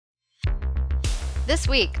This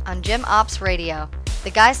week on Gym Ops Radio,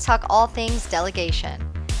 the guys talk all things delegation.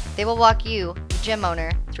 They will walk you, the gym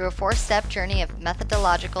owner, through a 4-step journey of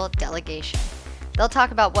methodological delegation. They'll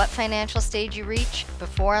talk about what financial stage you reach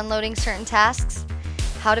before unloading certain tasks,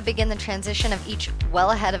 how to begin the transition of each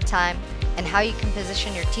well ahead of time, and how you can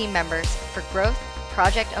position your team members for growth,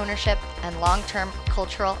 project ownership, and long-term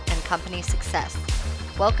cultural and company success.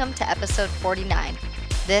 Welcome to episode 49.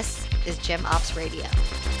 This is Gym Ops Radio.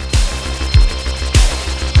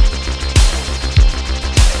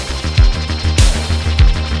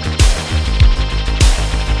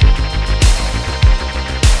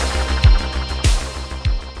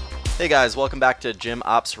 Hey guys, welcome back to Gym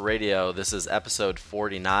Ops Radio. This is episode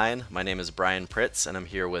 49. My name is Brian Pritz, and I'm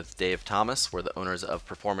here with Dave Thomas. We're the owners of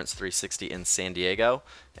Performance 360 in San Diego,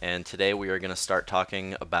 and today we are going to start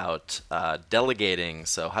talking about delegating.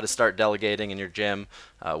 So how to start delegating in your gym,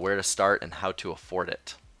 where to start, and how to afford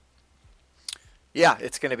it. Yeah,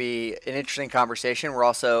 it's going to be an interesting conversation. We're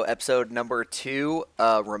also episode number 2,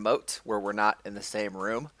 remote, where we're not in the same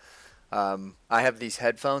room. I have these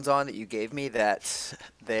headphones on that you gave me that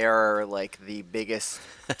they are like the biggest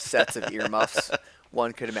sets of earmuffs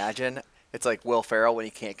one could imagine. It's like Will Ferrell when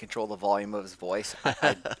he can't control the volume of his voice.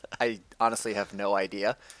 I honestly have no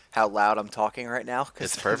idea how loud I'm talking right now.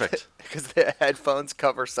 It's perfect. Because the headphones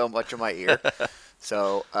cover so much of my ear.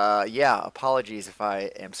 So, apologies if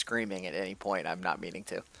I am screaming at any point. I'm not meaning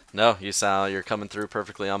to. No, you're coming through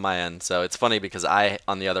perfectly on my end. So it's funny because I,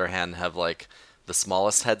 on the other hand, have like the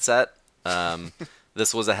smallest headset.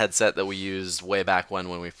 This was a headset that we used way back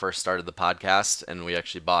when we first started the podcast, and we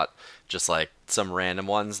actually bought just like some random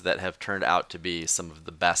ones that have turned out to be some of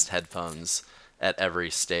the best headphones at every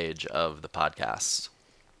stage of the podcast.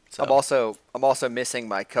 So. I'm also missing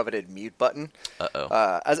my coveted mute button.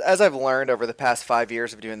 Uh-oh. As I've learned over the past 5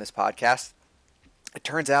 years of doing this podcast, it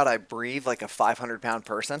turns out I breathe like a 500-pound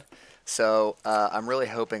person. So I'm really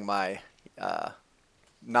hoping my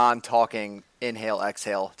non-talking inhale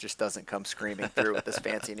exhale just doesn't come screaming through with this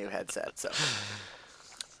fancy new headset. So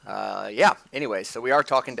anyway, so we are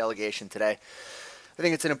talking delegation today. I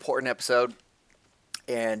think it's an important episode,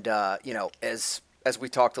 and as we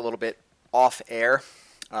talked a little bit off air,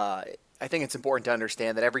 I think it's important to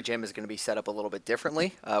understand that every gym is going to be set up a little bit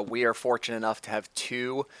differently. We are fortunate enough to have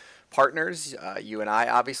 2 partners, you and I,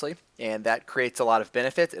 obviously, and that creates a lot of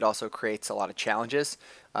benefits. It also creates a lot of challenges.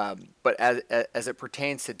 But as it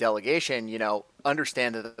pertains to delegation,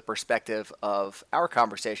 understand that the perspective of our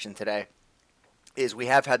conversation today is we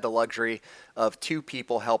have had the luxury of 2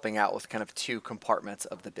 people helping out with kind of 2 compartments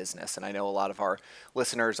of the business. And I know a lot of our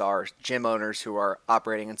listeners are gym owners who are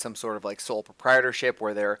operating in some sort of like sole proprietorship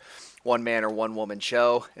where they're one man or one woman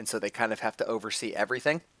show, and so they kind of have to oversee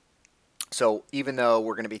everything. So even though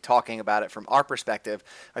we're going to be talking about it from our perspective,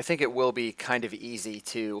 I think it will be kind of easy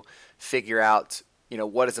to figure out,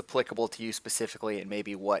 what is applicable to you specifically and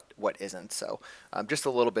maybe what isn't. So just a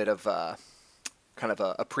little bit of kind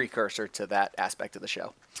of a precursor to that aspect of the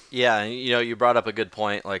show. Yeah, you brought up a good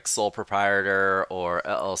point, like sole proprietor or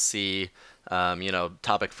LLC,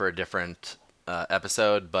 topic for a different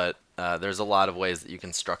episode, but there's a lot of ways that you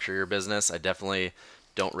can structure your business. I definitely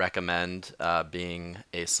don't recommend being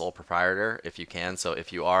a sole proprietor if you can. So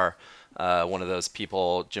if you are one of those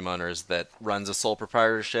people, gym owners, that runs a sole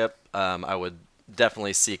proprietorship, I would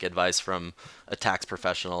definitely seek advice from a tax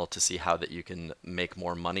professional to see how that you can make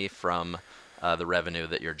more money from the revenue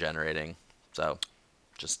that you're generating. So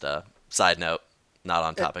just a side note, not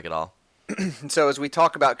on topic at all. So as we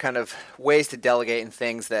talk about kind of ways to delegate and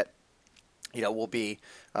things that we'll be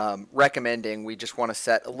recommending, we just want to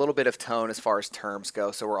set a little bit of tone as far as terms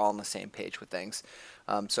go so we're all on the same page with things.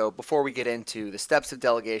 So before we get into the steps of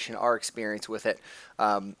delegation, our experience with it, we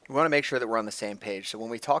want to make sure that we're on the same page. So when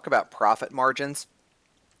we talk about profit margins,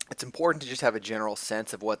 it's important to just have a general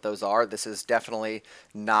sense of what those are. This is definitely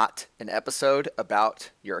not an episode about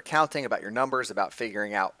your accounting, about your numbers, about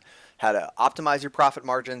figuring out how to optimize your profit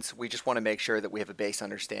margins. We just want to make sure that we have a base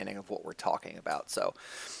understanding of what we're talking about. So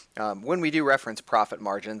when we do reference profit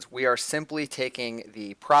margins, we are simply taking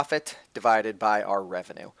the profit divided by our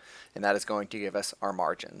revenue, and that is going to give us our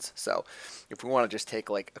margins. So if we want to just take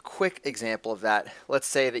like a quick example of that, let's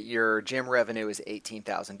say that your gym revenue is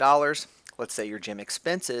 $18,000. Let's say your gym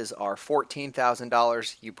expenses are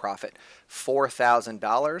 $14,000. You profit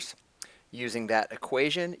 $4,000. Using that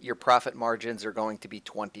equation, your profit margins are going to be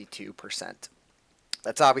 22%.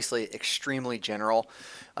 That's obviously extremely general.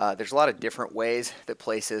 There's a lot of different ways that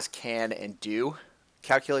places can and do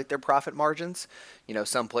calculate their profit margins.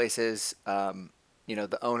 Some places,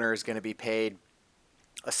 the owner is going to be paid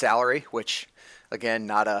a salary, which again,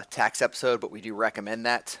 not a tax episode, but we do recommend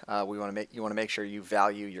that. We want to make you want to make sure you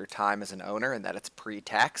value your time as an owner and that it's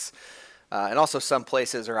pre-tax. And also, some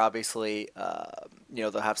places are obviously,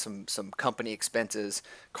 they'll have some company expenses,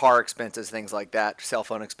 car expenses, things like that, cell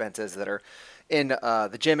phone expenses that are in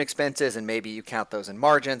the gym expenses, and maybe you count those in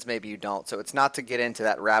margins, maybe you don't. So it's not to get into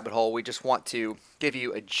that rabbit hole. We just want to give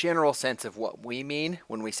you a general sense of what we mean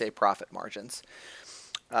when we say profit margins.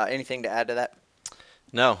 Anything to add to that?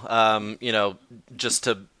 No, just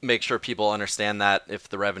to make sure people understand that if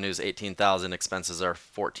the revenue is 18,000, expenses are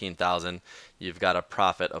 14,000, you've got a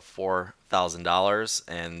profit of $4,000,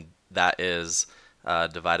 and that is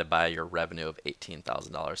divided by your revenue of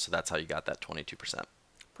 $18,000. So that's how you got that 22%.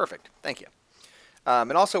 Perfect. Thank you.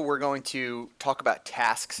 And also, we're going to talk about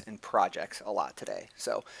tasks and projects a lot today.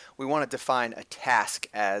 So we want to define a task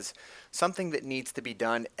as something that needs to be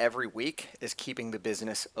done every week is keeping the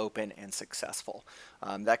business open and successful.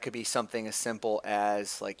 That could be something as simple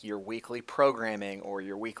as like your weekly programming or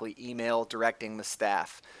your weekly email directing the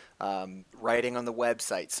staff, writing on the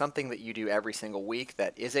website, something that you do every single week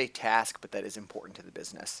that is a task but that is important to the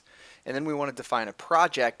business. And then we want to define a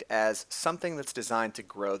project as something that's designed to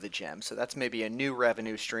grow the gym. So that's maybe a new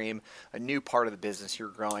revenue stream, a new part of the business you're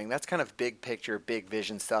growing. That's kind of big picture, big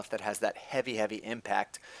vision stuff that has that heavy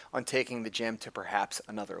impact on taking the gym to perhaps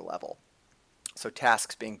another level. So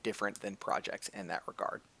tasks being different than projects in that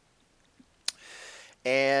regard.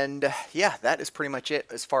 And yeah, that is pretty much it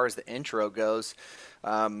as far as the intro goes.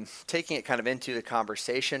 Taking it kind of into the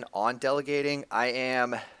conversation on delegating, I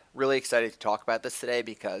am really excited to talk about this today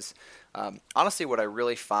because honestly, what I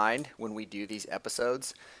really find when we do these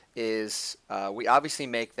episodes is we obviously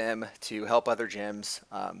make them to help other gyms,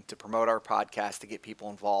 to promote our podcast, to get people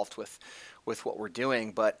involved with what we're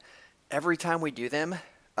doing. But every time we do them,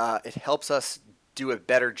 it helps us do a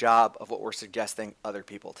better job of what we're suggesting other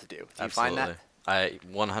people to do. Do you Absolutely. find that? I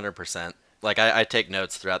 100%. Like I take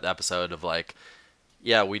notes throughout the episode of like,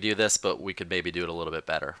 yeah, we do this, but we could maybe do it a little bit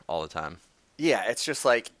better all the time. Yeah, it's just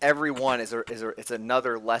like everyone it's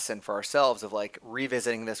another lesson for ourselves of like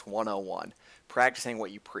revisiting this 101, practicing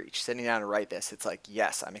what you preach, sitting down and write this. It's like,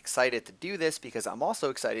 yes, I'm excited to do this because I'm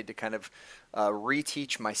also excited to kind of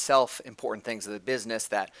reteach myself important things of the business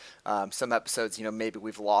that some episodes, maybe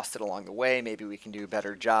we've lost it along the way. Maybe we can do a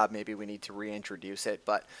better job. Maybe we need to reintroduce it.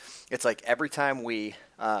 But it's like every time we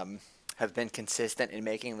have been consistent in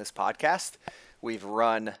making this podcast, we've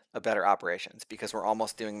run a better operations because we're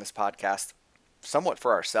almost doing this podcast somewhat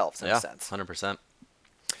for ourselves in a sense. 100%.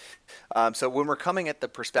 So when we're coming at the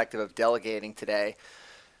perspective of delegating today,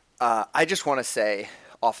 I just want to say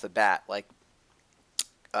off the bat, like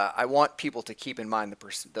I want people to keep in mind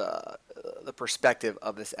the perspective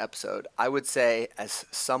of this episode. I would say as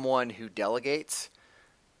someone who delegates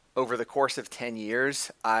over the course of 10 years,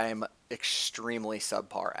 I'm extremely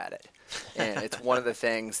subpar at it. And it's one of the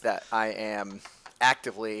things that I am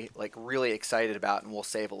actively like really excited about, and we'll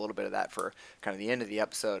save a little bit of that for kind of the end of the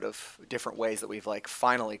episode of different ways that we've like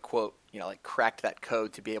finally cracked that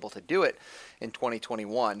code to be able to do it in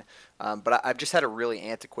 2021. But I've just had a really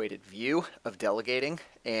antiquated view of delegating,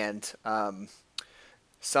 and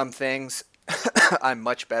some things I'm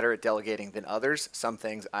much better at delegating than others. Some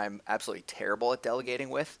things I'm absolutely terrible at delegating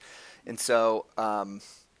with. And so,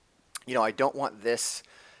 I don't want this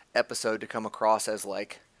episode to come across as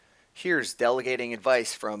like, here's delegating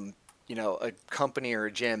advice from, a company or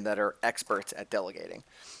a gym that are experts at delegating.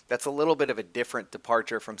 That's a little bit of a different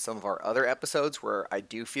departure from some of our other episodes where I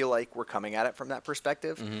do feel like we're coming at it from that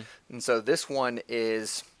perspective. Mm-hmm. And so this one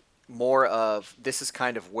is more of, this is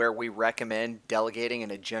kind of where we recommend delegating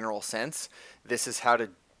in a general sense. This is how to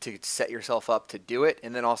set yourself up to do it.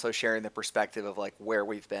 And then also sharing the perspective of like where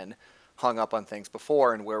we've been hung up on things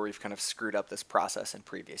before and where we've kind of screwed up this process in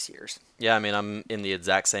previous years. Yeah, I mean, I'm in the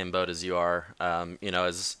exact same boat as you are.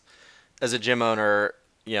 As a gym owner,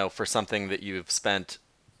 for something that you've spent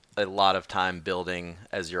a lot of time building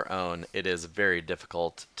as your own, it is very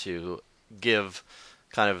difficult to give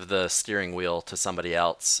kind of the steering wheel to somebody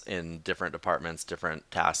else in different departments,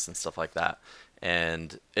 different tasks and stuff like that.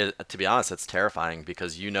 And to be honest, it's terrifying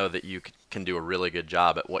because you know that you can do a really good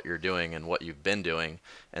job at what you're doing and what you've been doing.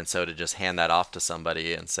 And so to just hand that off to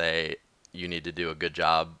somebody and say, you need to do a good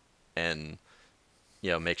job and,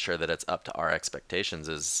 make sure that it's up to our expectations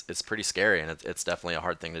is pretty scary. And it's definitely a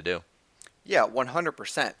hard thing to do. Yeah,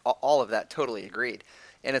 100%. All of that, totally agreed.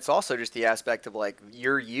 And it's also just the aspect of like,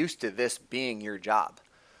 you're used to this being your job.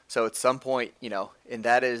 So at some point, and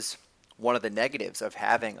that is one of the negatives of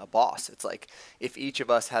having a boss. It's like if each of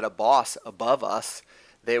us had a boss above us,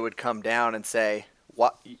 they would come down and say,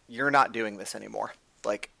 "What? You're not doing this anymore.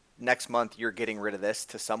 Like next month you're getting rid of this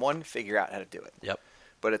to someone, figure out how to do it. Yep.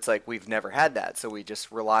 But it's like we've never had that, so we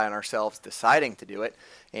just rely on ourselves deciding to do it,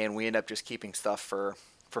 and we end up just keeping stuff for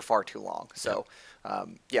far too long. So,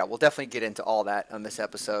 yeah, we'll definitely get into all that on this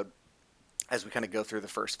episode as we kind of go through the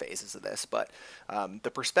first phases of this. But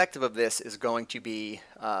the perspective of this is going to be,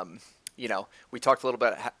 we talked a little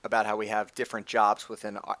bit about how we have different jobs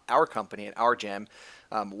within our company and our gym.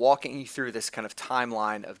 Walking you through this kind of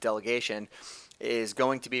timeline of delegation is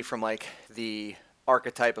going to be from like the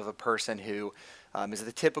archetype of a person who is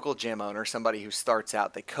the typical gym owner, somebody who starts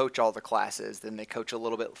out, they coach all the classes, then they coach a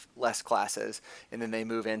little bit less classes, and then they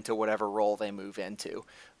move into whatever role they move into.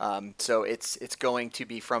 So it's going to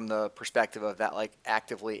be from the perspective of that like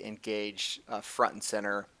actively engaged front and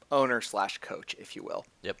center owner / coach, if you will.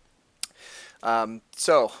 Yep.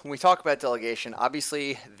 So when we talk about delegation,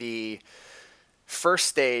 obviously the first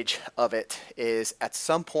stage of it is at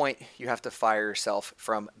some point you have to fire yourself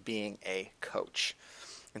from being a coach.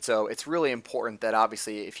 And so it's really important that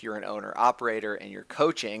obviously if you're an owner operator and you're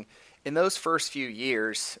coaching, in those first few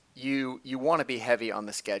years, you want to be heavy on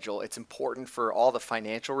the schedule. It's important for all the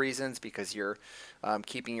financial reasons because you're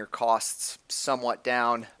keeping your costs somewhat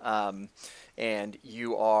down, and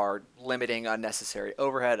you are limiting unnecessary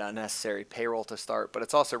overhead, unnecessary payroll to start. But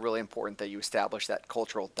it's also really important that you establish that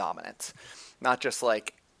cultural dominance, not just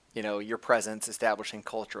like your presence, establishing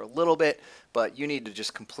culture a little bit, but you need to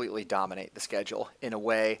just completely dominate the schedule in a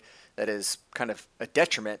way that is kind of a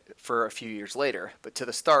detriment for a few years later. But to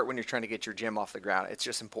the start, when you're trying to get your gym off the ground, it's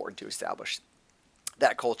just important to establish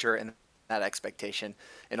that culture and that expectation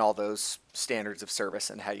and all those standards of service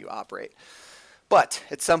and how you operate. But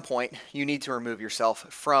at some point, you need to remove yourself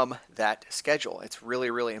from that schedule. It's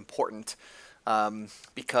really, really important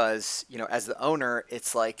because, as the owner,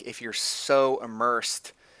 it's like if you're so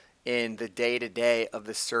immersed in the day-to-day of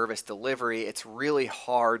the service delivery, it's really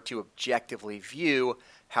hard to objectively view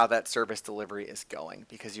how that service delivery is going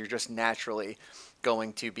because you're just naturally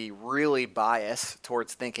going to be really biased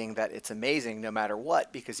towards thinking that it's amazing no matter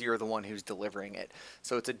what because you're the one who's delivering it.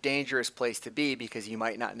 So it's a dangerous place to be because you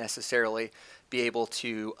might not necessarily be able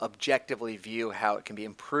to objectively view how it can be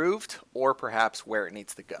improved or perhaps where it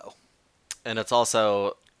needs to go. And it's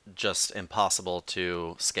also just impossible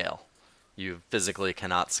to scale. You physically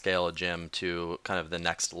cannot scale a gym to kind of the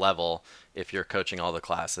next level if you're coaching all the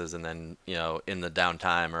classes and then, in the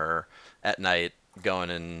downtime or at night going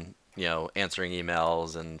and, answering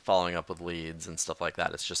emails and following up with leads and stuff like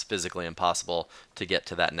that. It's just physically impossible to get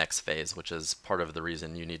to that next phase, which is part of the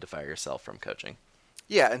reason you need to fire yourself from coaching.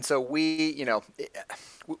 Yeah, and so we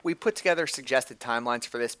put together suggested timelines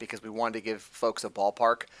for this because we wanted to give folks a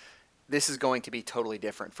ballpark. This is going to be totally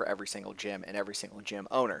different for every single gym and every single gym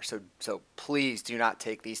owner. So please do not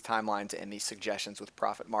take these timelines and these suggestions with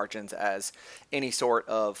profit margins as any sort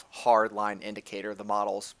of hard line indicator. The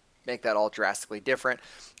models make that all drastically different.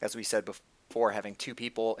 As we said before, having two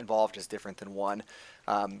people involved is different than one.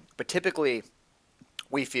 But typically,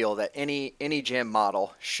 we feel that any gym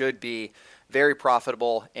model should be very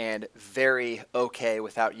profitable and very okay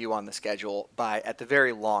without you on the schedule by, at the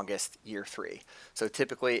very longest, year 3. So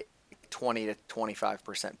typically 20 to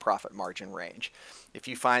 25% profit margin range. If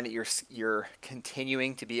you find that you're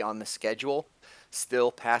continuing to be on the schedule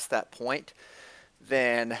still past that point,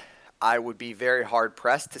 then I would be very hard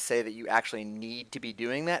pressed to say that you actually need to be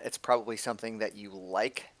doing that. It's probably something that you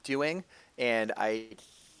like doing, and I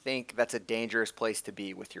think that's a dangerous place to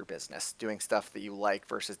be with your business, doing stuff that you like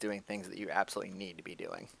versus doing things that you absolutely need to be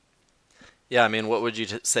doing. Yeah, I mean, what would you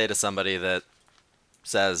say to somebody that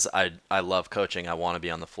says, I love coaching, I want to be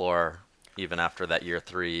on the floor, even after that year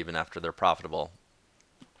 3, even after they're profitable?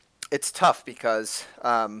 It's tough because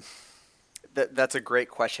that's a great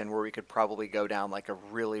question where we could probably go down like a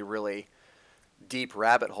really, really deep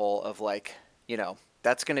rabbit hole of like,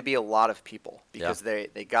 that's going to be a lot of people because they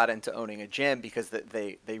got into owning a gym because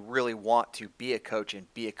they really want to be a coach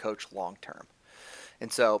and be a coach long term.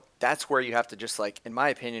 And so that's where you have to just like, in my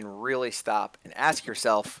opinion, really stop and ask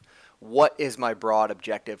yourself, what is my broad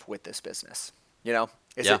objective with this business?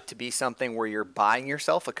 Is it to be something where you're buying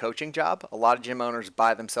yourself a coaching job? A lot of gym owners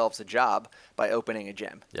buy themselves a job by opening a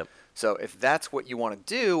gym. Yep. So if that's what you want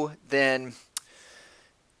to do, then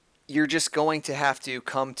you're just going to have to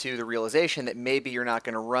come to the realization that maybe you're not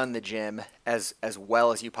going to run the gym as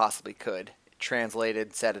well as you possibly could.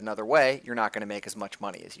 Translated, said another way, you're not going to make as much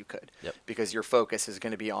money as you could because your focus is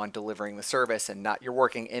going to be on delivering the service and not you're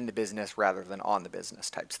working in the business rather than on the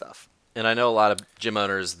business type stuff. And I know a lot of gym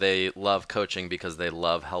owners, they love coaching because they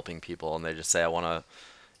love helping people and they just say, I want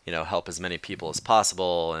to, help as many people as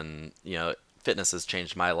possible. And, fitness has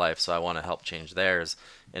changed my life, so I want to help change theirs.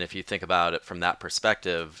 And if you think about it from that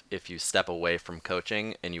perspective, if you step away from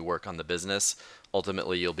coaching and you work on the business,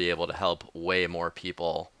 ultimately you'll be able to help way more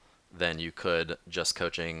people than you could just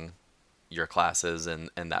coaching your classes and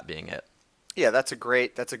that being it. Yeah, that's a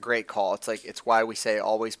great call. It's why we say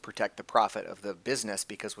always protect the profit of the business,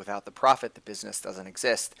 because without the profit, the business doesn't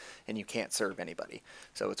exist and you can't serve anybody.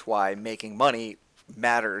 So it's why making money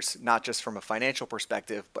matters, not just from a financial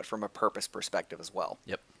perspective, but from a purpose perspective as well.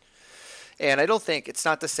 Yep. And I don't think it's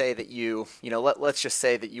not to say that let's just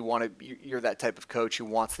say that you're that type of coach who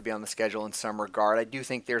wants to be on the schedule in some regard. I do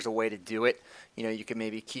think there's a way to do it. You can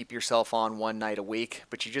maybe keep yourself on one night a week,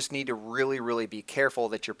 but you just need to really, really be careful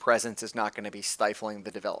that your presence is not going to be stifling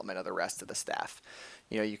the development of the rest of the staff.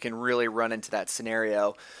 You can really run into that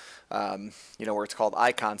scenario, where it's called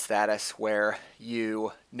icon status, where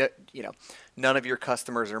none of your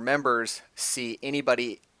customers or members see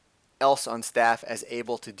anybody else on staff as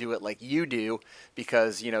able to do it like you do,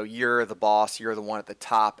 because you're the boss, you're the one at the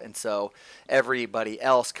top, and so everybody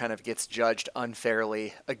else kind of gets judged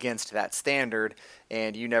unfairly against that standard,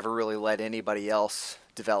 and you never really let anybody else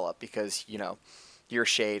develop because your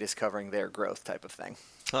shade is covering their growth type of thing.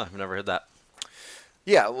 I've never heard that.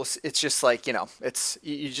 Yeah, well, it's just like it's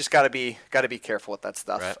you just gotta be careful with that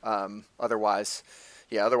stuff. Right.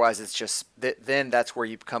 Otherwise it's just then that's where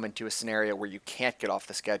you come into a scenario where you can't get off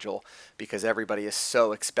the schedule because everybody is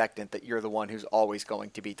so expectant that you're the one who's always going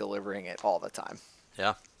to be delivering it all the time.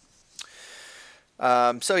 Yeah.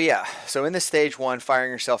 So in this stage one,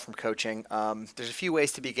 firing yourself from coaching, there's a few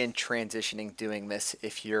ways to begin transitioning doing this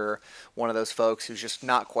if you're one of those folks who's just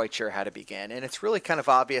not quite sure how to begin. And it's really kind of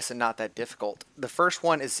obvious and not that difficult. The first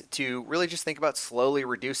one is to really just think about slowly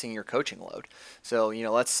reducing your coaching load. So,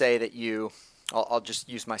 let's say that I'll just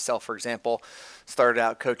use myself for example, started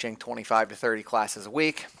out coaching 25 to 30 classes a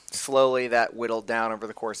week. Slowly that whittled down over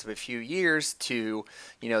the course of a few years to,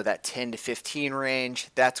 that 10 to 15 range.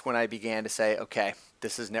 That's when I began to say, okay,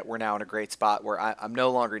 we're now in a great spot where I'm no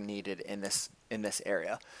longer needed in this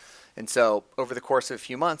area. And so over the course of a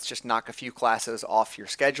few months, just knock a few classes off your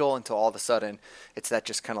schedule until all of a sudden it's that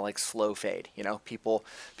just kind of like slow fade. People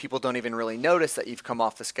don't even really notice that you've come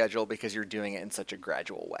off the schedule because you're doing it in such a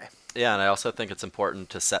gradual way. Yeah, and I also think it's important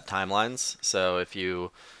to set timelines. So if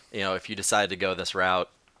you decide to go this route,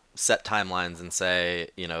 set timelines and say,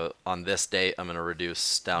 on this date I'm going to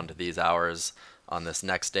reduce down to these hours. On this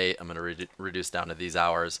next date I'm going to reduce down to these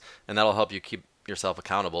hours, and that'll help you keep yourself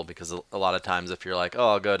accountable, because a lot of times if you're like,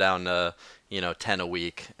 oh, I'll go down to 10 a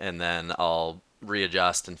week and then I'll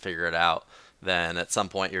readjust and figure it out, then at some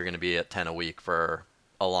point you're going to be at 10 a week for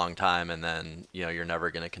a long time, and then you're never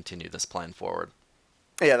going to continue this plan forward.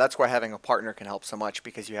 Yeah, that's why having a partner can help so much,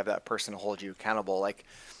 because you have that person to hold you accountable. Like,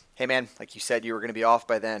 hey man, like you said you were going to be off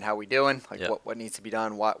by then, how we doing? Like, Yep. what needs to be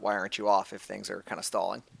done? Why aren't you off if things are kind of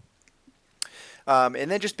stalling?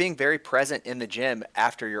 And then just being very present in the gym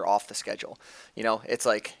after you're off the schedule. It's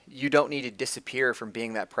like you don't need to disappear from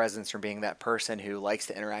being that presence, from being that person who likes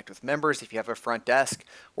to interact with members. If you have a front desk,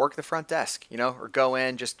 work the front desk, or go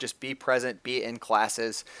in, just be present, be in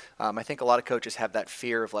classes. I think a lot of coaches have that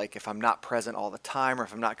fear of like, if I'm not present all the time or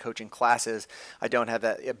if I'm not coaching classes, I don't have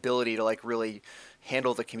that ability to like really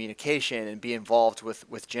handle the communication and be involved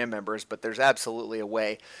with gym members. But there's absolutely a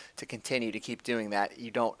way to continue to keep doing that.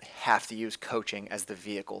 You don't have to use coaching as the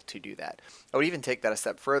vehicle to do that. I would even take that a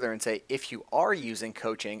step further and say, if you are using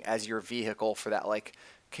coaching as your vehicle for that like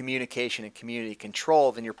communication and community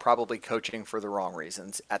control, then you're probably coaching for the wrong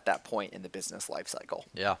reasons at that point in the business life cycle.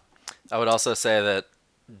 Yeah. I would also say that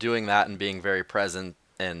doing that and being very present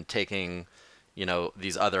and taking,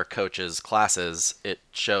 these other coaches' classes, it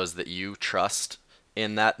shows that you trust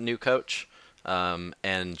in that new coach,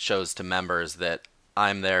 and shows to members that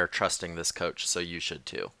I'm there trusting this coach, so you should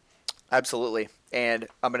too. Absolutely. And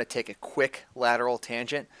I'm going to take a quick lateral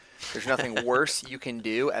tangent. There's nothing worse you can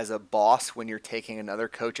do as a boss when you're taking another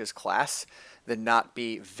coach's class than not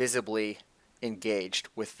be visibly engaged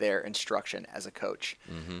with their instruction as a coach.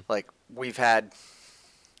 Mm-hmm. Like,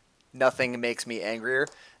 nothing makes me angrier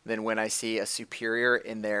than when I see a superior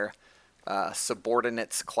in their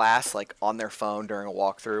subordinates class, like on their phone during a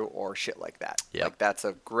walkthrough or shit like that. Yep. Like, that's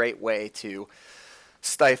a great way to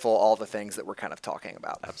stifle all the things that we're kind of talking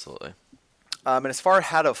about. Absolutely. And as far as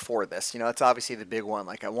how to afford this, it's obviously the big one.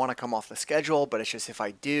 Like, I want to come off the schedule, but it's just if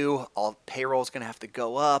I do, all payroll is going to have to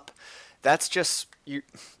go up. That's just you.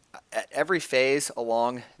 At every phase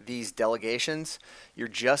along these delegations, you're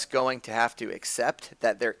just going to have to accept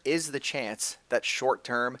that there is the chance that short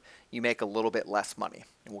term you make a little bit less money.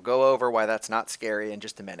 And we'll go over why that's not scary in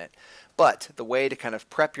just a minute. But the way to kind of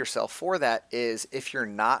prep yourself for that is if you're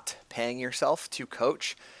not paying yourself to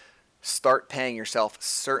coach, start paying yourself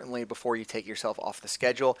certainly before you take yourself off the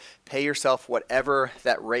schedule. Pay yourself whatever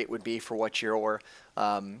that rate would be for what your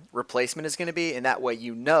replacement is going to be, and that way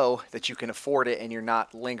you know that you can afford it and you're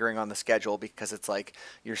not lingering on the schedule because it's like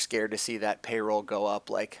you're scared to see that payroll go up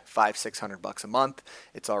like $500-600 a month.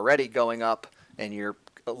 It's already going up and you're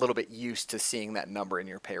a little bit used to seeing that number in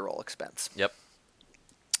your payroll expense. Yep.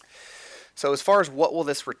 So as far as what will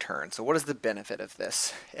this return? So what is the benefit of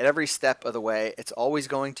this? At every step of the way, it's always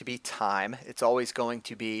going to be time. It's always going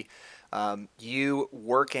to be you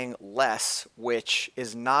working less, which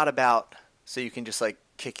is not about so you can just like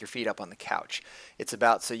kick your feet up on the couch. It's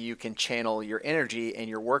about so you can channel your energy and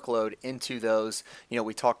your workload into those,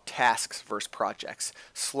 we talk tasks versus projects.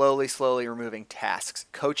 Slowly removing tasks.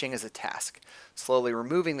 Coaching is a task. Slowly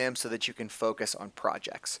removing them so that you can focus on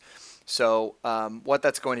projects. So what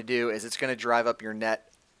that's going to do is it's going to drive up your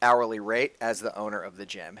net hourly rate as the owner of the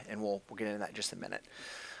gym, and we'll get into that in just a minute.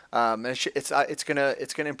 And it's gonna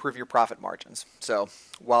improve your profit margins. So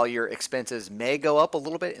while your expenses may go up a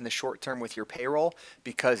little bit in the short term with your payroll,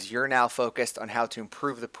 because you're now focused on how to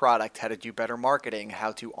improve the product, how to do better marketing,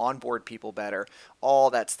 how to onboard people better, all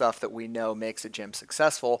that stuff that we know makes a gym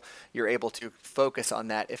successful, you're able to focus on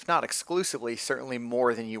that, if not exclusively, certainly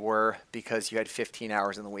more than you were because you had 15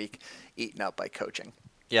 hours in the week eaten up by coaching.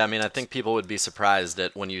 Yeah, I mean, I think people would be surprised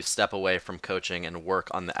at when you step away from coaching and work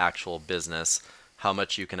on the actual business, how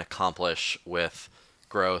much you can accomplish with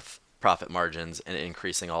growth, profit margins, and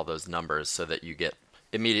increasing all those numbers so that you get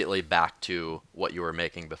immediately back to what you were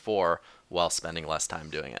making before while spending less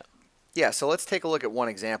time doing it. Yeah, so let's take a look at one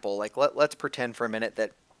example. Like let's pretend for a minute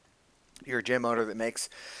that you're a gym owner that makes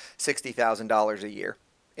 $60,000 a year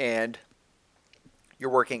and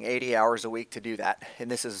you're working 80 hours a week to do that.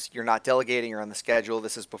 And you're not delegating, you're on the schedule.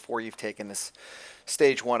 This is before you've taken this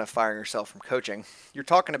stage one of firing yourself from coaching. You're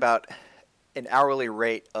talking about an hourly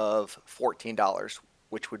rate of $14,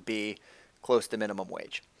 which would be close to minimum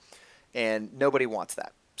wage. And nobody wants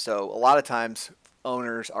that. So a lot of times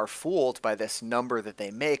owners are fooled by this number that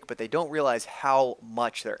they make, but they don't realize how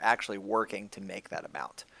much they're actually working to make that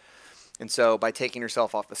amount. And so by taking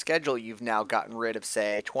yourself off the schedule, you've now gotten rid of,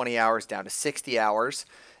 say, 20 hours down to 60 hours,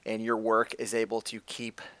 and your work is able to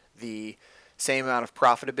keep the same amount of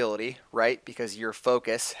profitability, right? Because your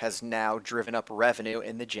focus has now driven up revenue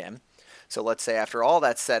in the gym. So let's say after all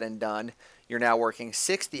that's said and done, you're now working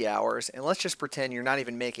 60 hours, and let's just pretend you're not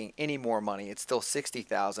even making any more money. It's still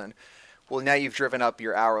 $60,000. Well, now you've driven up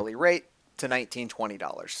your hourly rate to $19,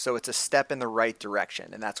 $20. So it's a step in the right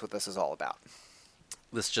direction, and that's what this is all about.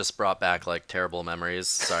 This just brought back like terrible memories.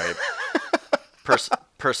 Sorry.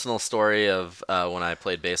 Personal story of when I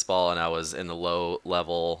played baseball and I was in the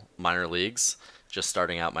low-level minor leagues, just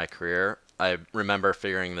starting out my career. I remember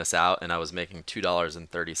figuring this out, and I was making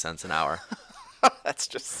 $2.30 an hour. That's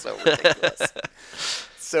just so ridiculous.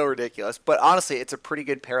 So ridiculous. But honestly, it's a pretty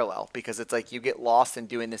good parallel because it's like you get lost in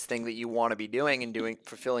doing this thing that you want to be doing and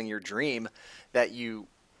fulfilling your dream that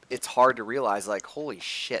it's hard to realize, like, holy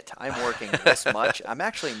shit, I'm working this much. I'm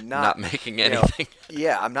actually not making anything.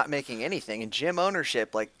 I'm not making anything. And gym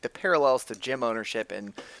ownership, like the parallels to gym ownership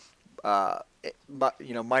and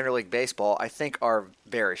minor league baseball, I think are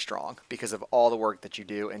very strong because of all the work that you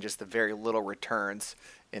do and just the very little returns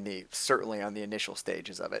certainly on the initial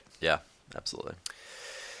stages of it. Yeah, absolutely.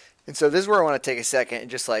 And so this is where I want to take a second and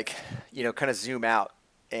just like, kind of zoom out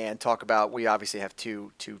and talk about, we obviously have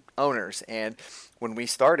two owners. And when we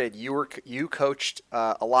started, you coached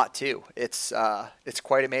a lot too. It's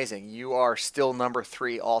quite amazing. You are still number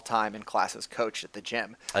 3 all time in classes coached at the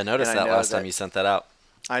gym. I noticed that last time you sent that out.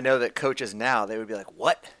 I know that coaches now, they would be like,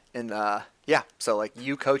 what? And so like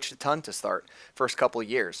you coached a ton to start first couple of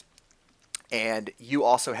years. And you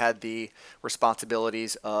also had the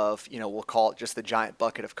responsibilities of, we'll call it just the giant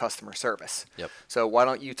bucket of customer service. Yep. So why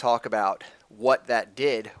don't you talk about what that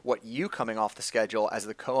did, what you coming off the schedule as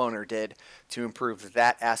the co-owner did to improve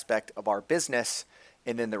that aspect of our business,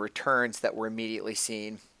 and then the returns that were immediately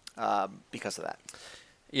seen because of that.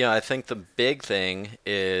 Yeah, I think the big thing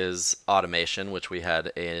is automation, which we had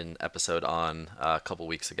an episode on a couple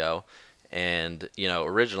weeks ago. And,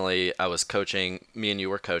 originally I was coaching, me and you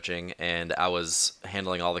were coaching, and I was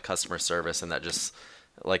handling all the customer service. And that just,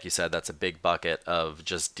 like you said, that's a big bucket of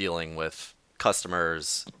just dealing with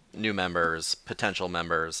customers, new members, potential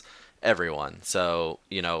members, everyone. So,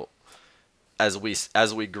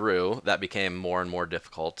 as we grew, that became more and more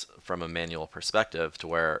difficult from a manual perspective, to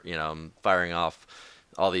where I'm firing off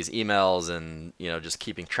all these emails and just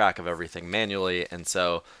keeping track of everything manually. And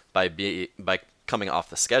so by coming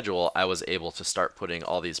off the schedule, I was able to start putting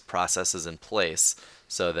all these processes in place,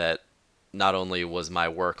 so that not only was my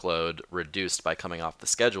workload reduced by coming off the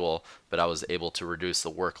schedule, but I was able to reduce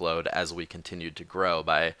the workload as we continued to grow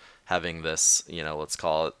by having this, let's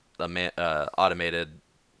call it automated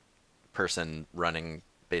person running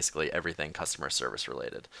basically everything customer service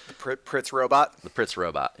related. The Pritz robot? The Pritz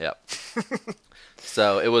robot, yep.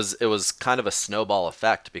 So it was kind of a snowball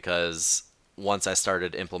effect, because once I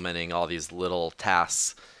started implementing all these little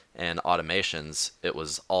tasks and automations, it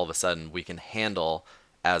was all of a sudden we can handle,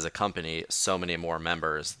 as a company, so many more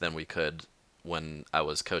members than we could when I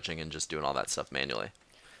was coaching and just doing all that stuff manually.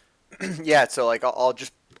 Yeah, so like I'll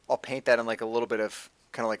paint that in like a little bit of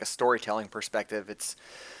kind of like a storytelling perspective.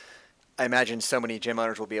 I imagine so many gym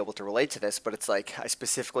owners will be able to relate to this, but it's like I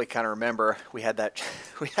specifically kind of remember we had that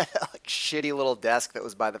like shitty little desk that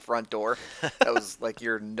was by the front door. That was like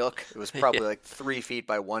your nook. It was probably like 3 feet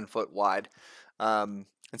by 1 foot wide.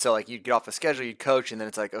 And so like you'd get off the schedule, you'd coach, and then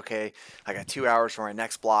it's like, okay, I got 2 hours for my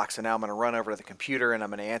next block. So now I'm going to run over to the computer and I'm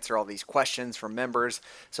going to answer all these questions from members.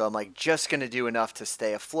 So I'm like just going to do enough to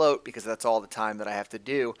stay afloat, because that's all the time that I have to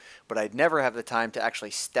do. But I'd never have the time to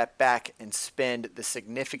actually step back and spend the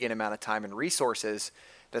significant amount of time and resources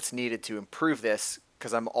that's needed to improve this,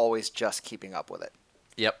 because I'm always just keeping up with it.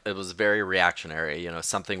 Yep, it was very reactionary.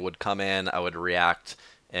 Something would come in, I would react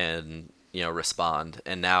and respond.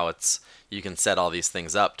 And now you can set all these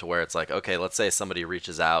things up to where it's like, okay, let's say somebody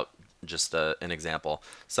reaches out, just an example.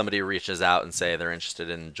 Somebody reaches out and say they're interested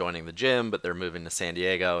in joining the gym, but they're moving to San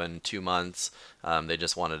Diego in 2 months. They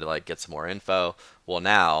just wanted to like get some more info. Well,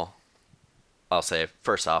 now I'll say,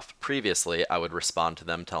 first off, previously I would respond to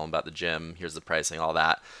them, tell them about the gym, here's the pricing, all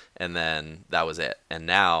that, and then that was it. And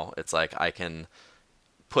now it's like I can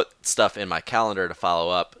put stuff in my calendar to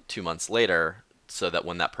follow up 2 months later, so that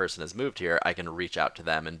when that person has moved here, I can reach out to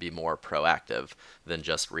them and be more proactive than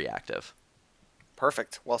just reactive.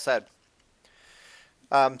 Perfect. Well said.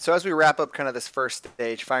 So as we wrap up kind of this first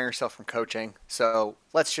stage, firing yourself from coaching. So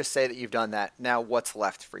let's just say that you've done that. Now what's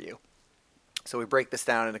left for you? So we break this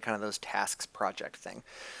down into kind of those tasks project thing.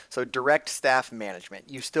 So direct staff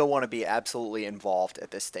management. You still want to be absolutely involved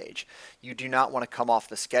at this stage. You do not want to come off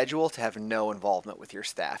the schedule to have no involvement with your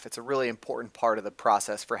staff. It's a really important part of the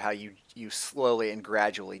process for how you slowly and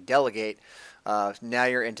gradually delegate. Now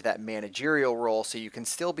you're into that managerial role, so you can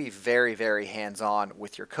still be very, very hands-on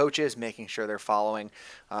with your coaches, making sure they're following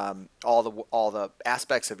all the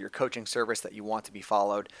aspects of your coaching service that you want to be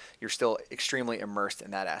followed. You're still extremely immersed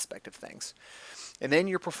in that aspect of things. And then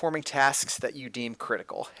you're performing tasks that you deem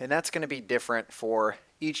critical, and that's going to be different for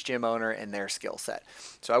each gym owner and their skill set.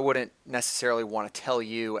 So I wouldn't necessarily want to tell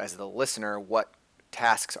you as the listener what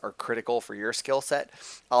tasks are critical for your skill set.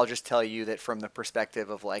 I'll just tell you that from the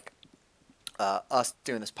perspective of like us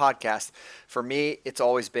doing this podcast, for me, it's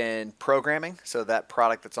always been programming, so that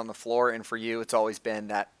product that's on the floor, and for you, it's always been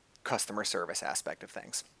that customer service aspect of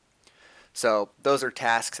things. So those are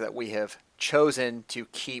tasks that we have chosen to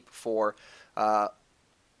keep for,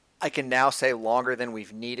 I can now say longer than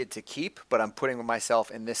we've needed to keep, but I'm putting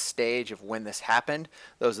myself in this stage of when this happened.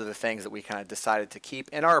 Those are the things that we kind of decided to keep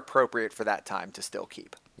and are appropriate for that time to still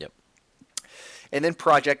keep. Yep. And then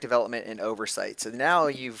project development and oversight. So now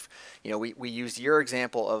we used your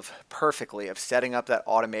example of perfectly of setting up that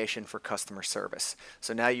automation for customer service.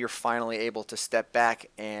 So now you're finally able to step back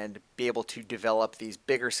and be able to develop these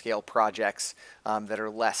bigger scale projects that are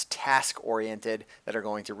less task oriented, that are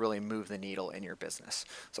going to really move the needle in your business.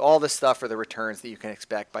 So all this stuff are the returns that you can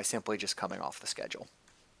expect by simply just coming off the schedule.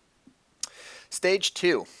 Stage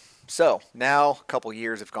 2. So now a couple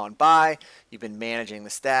years have gone by, you've been managing the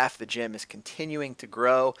staff, the gym is continuing to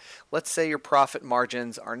grow. Let's say your profit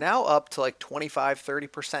margins are now up to like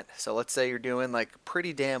 25-30%. So let's say you're doing like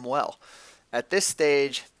pretty damn well. At this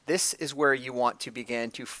stage, this is where you want to begin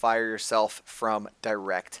to fire yourself from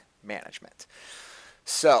direct management.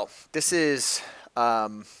 So this is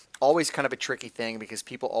always kind of a tricky thing, because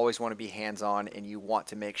people always want to be hands-on, and you want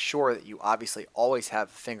to make sure that you obviously always have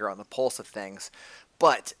a finger on the pulse of things.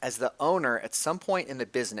 But as the owner, at some point in the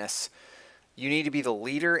business, you need to be the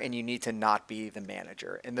leader and you need to not be the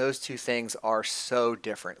manager. And those two things are so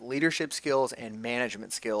different. Leadership skills and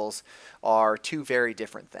management skills are two very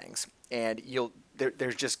different things. And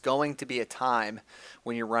there's just going to be a time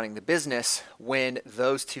when you're running the business when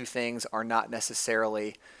those two things are not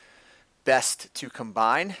necessarily best to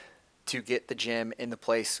combine to get the gym in the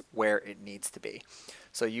place where it needs to be.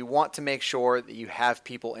 So you want to make sure that you have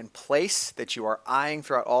people in place that you are eyeing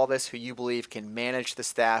throughout all this who you believe can manage the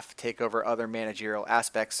staff, take over other managerial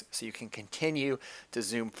aspects, so you can continue to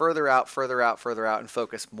zoom further out, and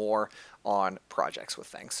focus more on projects with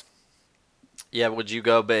things. Yeah, would you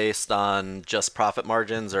go based on just profit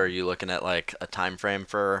margins, or are you looking at like a time frame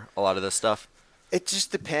for a lot of this stuff? It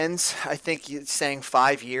just depends. I think saying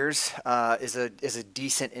 5 years is a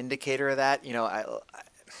decent indicator of that.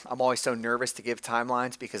 I'm always so nervous to give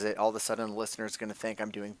timelines because all of a sudden the listener is going to think I'm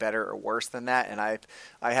doing better or worse than that, and I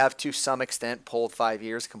have to some extent pulled 5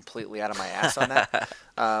 years completely out of my ass on that.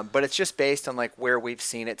 But it's just based on like where we've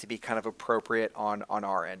seen it to be kind of appropriate on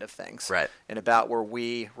our end of things, Right. and about where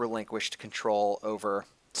we relinquished control over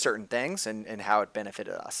certain things and how it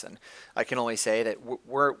benefited us. And I can only say that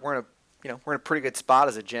we're in a pretty good spot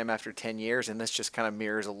as a gym after 10 years, and this just kind of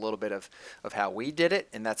mirrors a little bit of how we did it,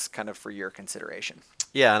 and that's kind of for your consideration.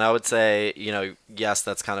 Yeah, and I would say, yes,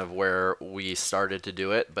 that's kind of where we started to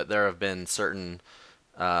do it, but there have been certain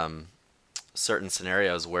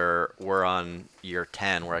scenarios where we're on year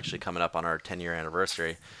 10, we're actually coming up on our 10-year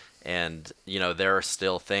anniversary, and, there are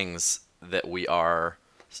still things that we are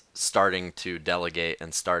starting to delegate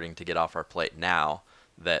and starting to get off our plate now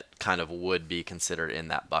that kind of would be considered in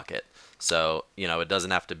that bucket. So, it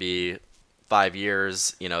doesn't have to be 5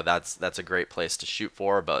 years, that's a great place to shoot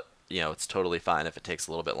for, but it's totally fine if it takes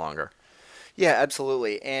a little bit longer. Yeah,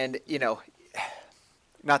 absolutely. And,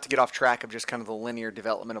 not to get off track of just kind of the linear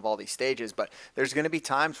development of all these stages, but there's going to be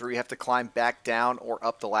times where you have to climb back down or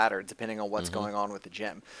up the ladder depending on what's going on with the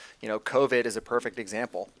gym. COVID is a perfect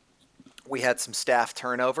example. We had some staff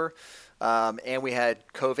turnover, and we had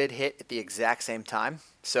COVID hit at the exact same time.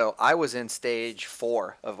 So I was in stage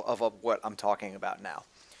 4 of what I'm talking about now.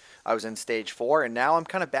 I was in stage 4, and now I'm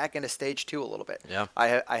kind of back into stage 2 a little bit. Yeah.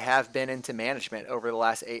 I have been into management over the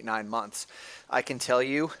last 8-9 months. I can tell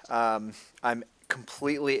you I'm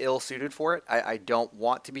completely ill-suited for it. I don't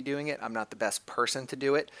want to be doing it. I'm not the best person to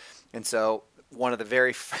do it. And so one of the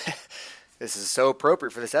very this is so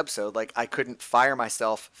appropriate for this episode. Like, I couldn't fire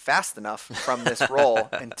myself fast enough from this role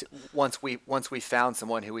and once we found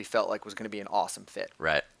someone who we felt like was going to be an awesome fit.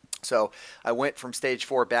 Right. So I went from stage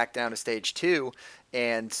 4 back down to stage 2,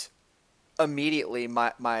 and immediately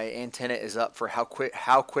my antenna is up for how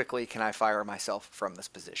quickly can I fire myself from this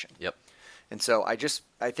position. Yep. And so I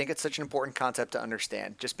think it's such an important concept to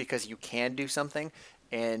understand. Just because you can do something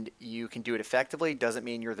and you can do it effectively doesn't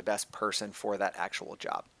mean you're the best person for that actual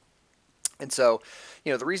job. And so,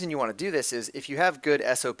 the reason you want to do this is if you have good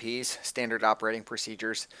SOPs, standard operating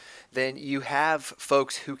procedures, then you have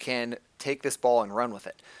folks who can take this ball and run with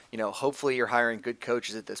it. Hopefully you're hiring good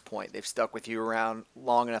coaches at this point. They've stuck with you around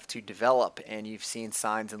long enough to develop, and you've seen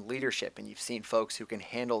signs in leadership, and you've seen folks who can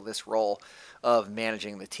handle this role of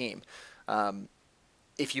managing the team.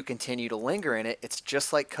 If you continue to linger in it, it's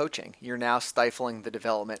just like coaching. You're now stifling the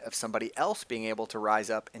development of somebody else being able to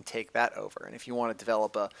rise up and take that over. And if you want to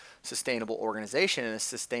develop a sustainable organization and a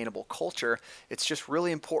sustainable culture, it's just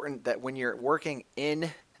really important that when you're working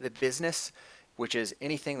in the business, which is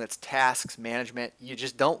anything that's tasks, management, you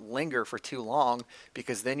just don't linger for too long,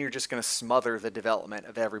 because then you're just going to smother the development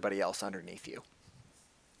of everybody else underneath you.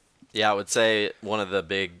 Yeah, I would say one of the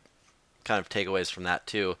big kind of takeaways from that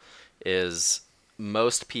too is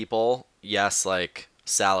most people, yes, like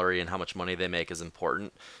salary and how much money they make is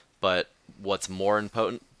important, but what's more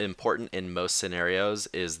important in most scenarios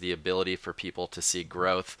is the ability for people to see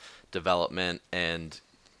growth, development, and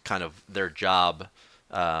kind of their job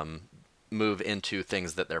move into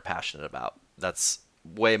things that they're passionate about. That's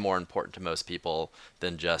way more important to most people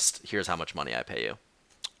than just, here's how much money I pay you.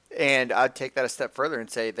 And I'd take that a step further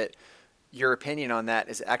and say that your opinion on that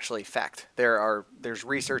is actually fact. There's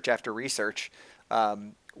research after research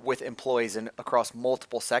with employees across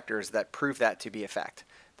multiple sectors that prove that to be a fact.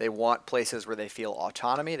 They want places where they feel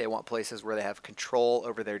autonomy. They want places where they have control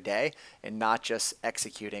over their day and not just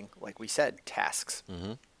executing, like we said, tasks.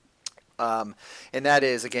 Mm-hmm. And that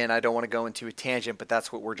is, again, I don't want to go into a tangent, but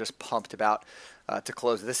that's what we're just pumped about to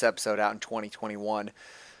close this episode out in 2021.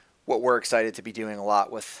 What we're excited to be doing a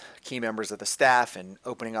lot with key members of the staff and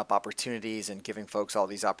opening up opportunities and giving folks all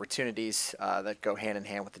these opportunities that go hand in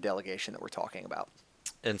hand with the delegation that we're talking about.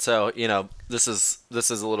 And so, this is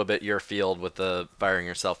a little bit your field with the firing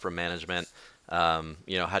yourself from management. How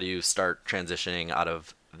do you start transitioning out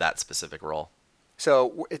of that specific role?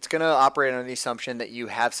 So it's going to operate on the assumption that you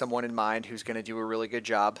have someone in mind who's going to do a really good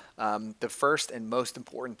job. The first and most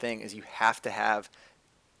important thing is you have to have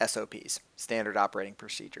SOPs, standard operating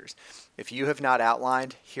procedures. If you have not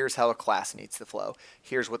outlined, here's how a class needs to flow.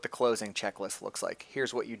 Here's what the closing checklist looks like.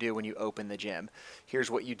 Here's what you do when you open the gym. Here's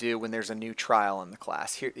what you do when there's a new trial in the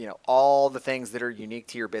class. Here, all the things that are unique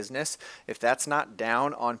to your business. If that's not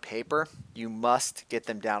down on paper, you must get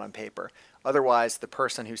them down on paper. Otherwise, the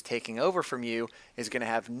person who's taking over from you is going to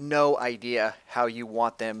have no idea how you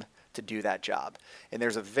want them to do that job. And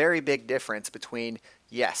there's a very big difference between,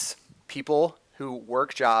 yes, people who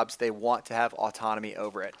work jobs, they want to have autonomy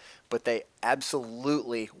over it, but they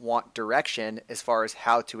absolutely want direction as far as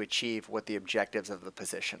how to achieve what the objectives of the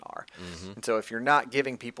position are. Mm-hmm. And so if you're not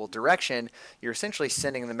giving people direction, you're essentially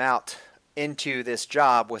sending them out into this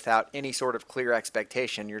job without any sort of clear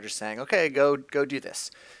expectation. You're just saying, okay, go do this.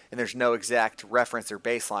 And there's no exact reference or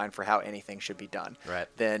baseline for how anything should be done. Right.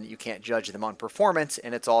 Then you can't judge them on performance,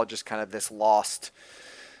 and it's all just kind of this lost,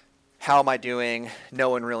 how am I doing? No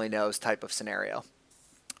one really knows type of scenario.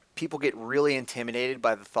 People get really intimidated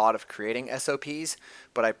by the thought of creating SOPs,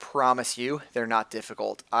 but I promise you they're not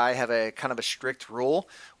difficult. I have a kind of a strict rule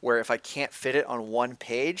where if I can't fit it on one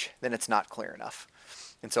page, then it's not clear enough.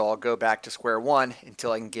 And so I'll go back to square one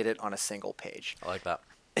until I can get it on a single page. I like that.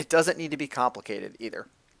 It doesn't need to be complicated either.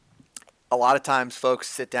 A lot of times folks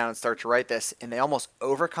sit down and start to write this and they almost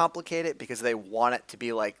overcomplicate it because they want it to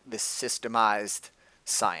be like this systemized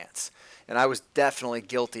science. And I was definitely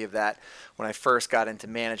guilty of that when I first got into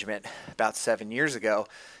management about 7 years ago.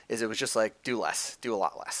 Is it was just like, do less, do a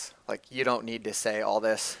lot less. Like, you don't need to say all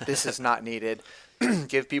this. This is not needed.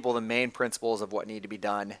 Give people the main principles of what need to be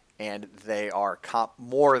done, and they are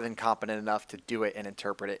more than competent enough to do it and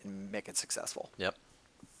interpret it and make it successful. Yep.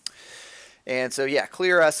 And so, yeah,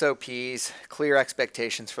 clear SOPs, clear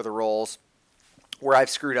expectations for the roles. Where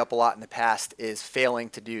I've screwed up a lot in the past is failing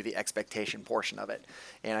to do the expectation portion of it.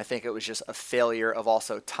 And I think it was just a failure of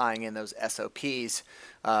also tying in those SOPs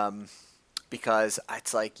because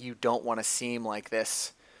it's like you don't want to seem like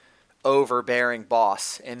this overbearing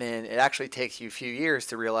boss. And then it actually takes you a few years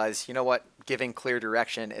to realize, you know what, giving clear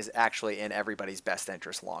direction is actually in everybody's best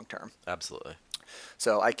interest long term. Absolutely.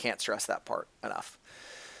 So I can't stress that part enough.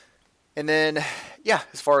 And then, yeah,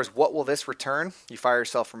 as far as what will this return, you fire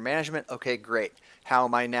yourself from management. Okay, great. How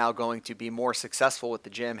am I now going to be more successful with the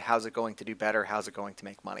gym? How's it going to do better? How's it going to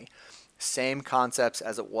make money? Same concepts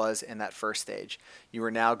as it was in that first stage. You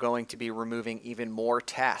are now going to be removing even more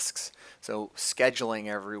tasks. So scheduling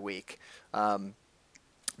every week,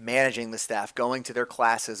 managing the staff, going to their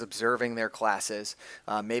classes, observing their classes.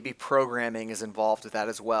 Maybe programming is involved with that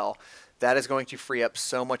as well. That is going to free up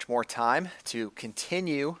so much more time to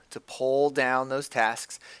continue to pull down those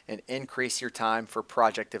tasks and increase your time for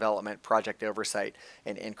project development, project oversight,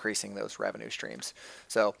 and increasing those revenue streams.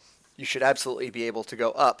 So you should absolutely be able to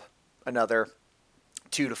go up another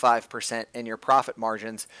 2 to 5% in your profit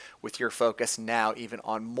margins with your focus now even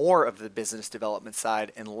on more of the business development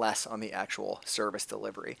side and less on the actual service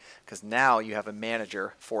delivery, because now you have a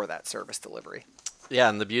manager for that service delivery. Yeah,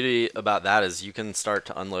 and the beauty about that is you can start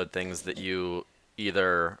to unload things that you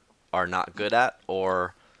either are not good at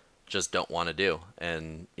or just don't want to do.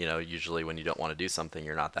 And, usually when you don't want to do something,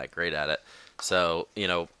 you're not that great at it. So,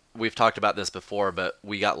 we've talked about this before, but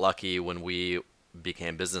we got lucky when we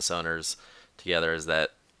became business owners together is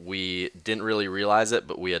that we didn't really realize it,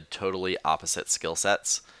 but we had totally opposite skill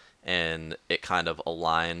sets, and it kind of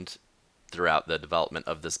aligned throughout the development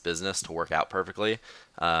of this business to work out perfectly.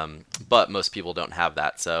 But most people don't have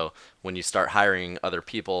that. So when you start hiring other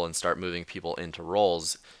people and start moving people into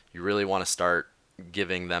roles, you really want to start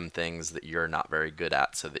giving them things that you're not very good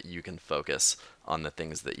at so that you can focus on the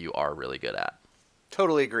things that you are really good at.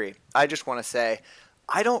 Totally agree. I just want to say,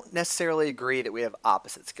 I don't necessarily agree that we have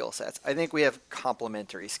opposite skill sets. I think we have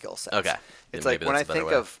complementary skill sets. Okay. It's like when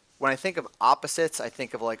I think of opposites, I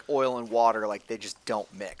think of like oil and water, like they just don't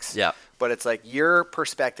mix. Yeah. But it's like your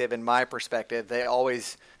perspective and my perspective, they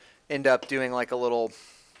always end up doing like a little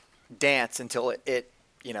dance until it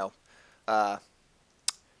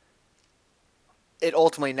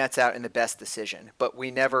ultimately nets out in the best decision. But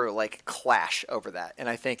we never like clash over that. And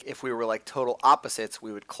I think if we were like total opposites,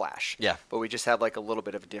 we would clash. Yeah. But we just have like a little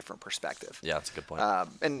bit of a different perspective. Yeah, that's a good point.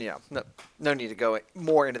 And no need to go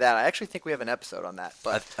more into that. I actually think we have an episode on that.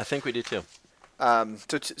 But I think we do too.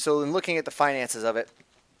 So in looking at the finances of it,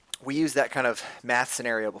 we used that kind of math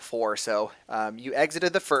scenario before. So you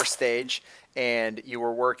exited the first stage and you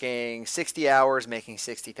were working 60 hours, making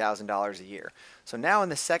 $60,000 a year. So now in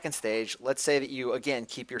the second stage, let's say that you, again,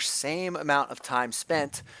 keep your same amount of time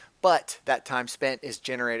spent, but that time spent is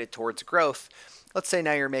generated towards growth. Let's say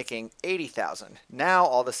now you're making $80,000. Now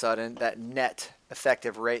all of a sudden that net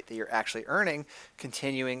effective rate that you're actually earning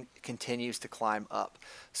continues to climb up.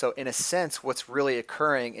 So in a sense, what's really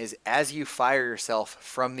occurring is as you fire yourself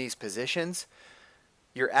from these positions,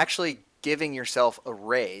 you're actually giving yourself a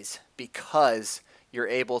raise because you're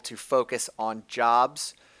able to focus on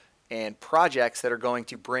jobs and projects that are going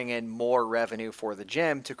to bring in more revenue for the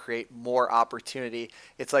gym to create more opportunity.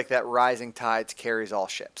 It's like that rising tides carries all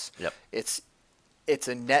ships. Yep. It's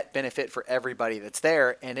a net benefit for everybody that's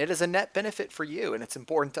there, and it is a net benefit for you. And it's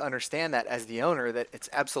important to understand that as the owner, that it's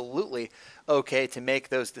absolutely okay to make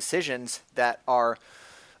those decisions that are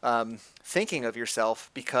thinking of yourself,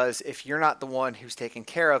 because if you're not the one who's taken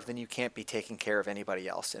care of, then you can't be taking care of anybody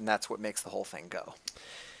else, and that's what makes the whole thing go.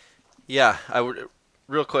 Yeah, I would.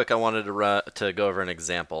 Real quick, I wanted to go over an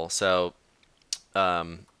example. So,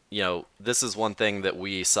 this is one thing that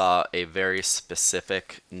we saw a very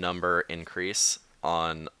specific number increase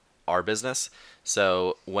on our business.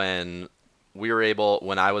 So when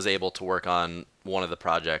I was able to work on one of the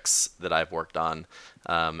projects that I've worked on,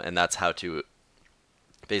 and that's how to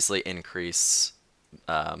basically increase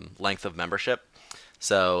length of membership.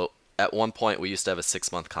 So at one point we used to have a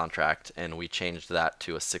 6-month contract, and we changed that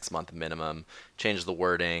to a 6-month minimum, changed the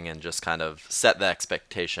wording, and just kind of set the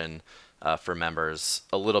expectation for members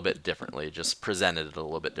a little bit differently, just presented it a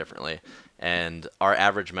little bit differently. And our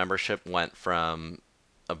average membership went from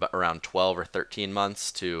around 12 or 13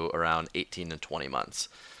 months to around 18 to 20 months.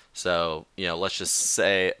 So, let's just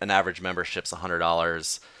say an average membership's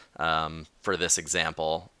 $100 for this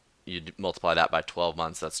example. You multiply that by 12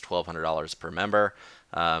 months, that's $1,200 per member.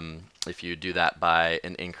 If you do that by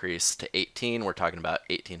an increase to 18, we're talking about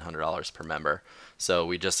 $1,800 per member. So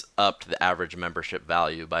we just upped the average membership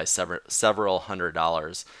value by several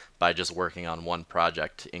 $100s by just working on one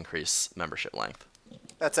project to increase membership length.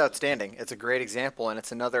 That's outstanding. It's a great example, and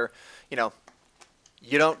it's another, you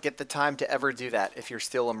don't get the time to ever do that if you're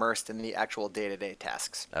still immersed in the actual day-to-day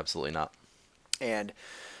tasks. Absolutely not. And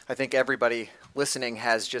I think everybody listening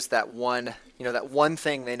has just that one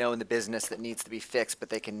thing they know in the business that needs to be fixed, but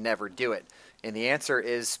they can never do it. And the answer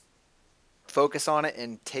is focus on it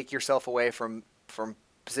and take yourself away from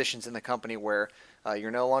positions in the company where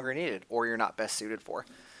you're no longer needed or you're not best suited for.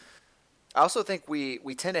 I also think we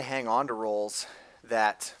tend to hang on to roles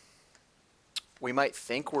that we might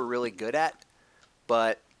think we're really good at,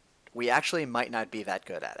 but we actually might not be that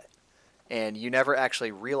good at it. And you never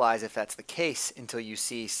actually realize if that's the case until you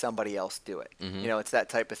see somebody else do it. Mm-hmm. It's that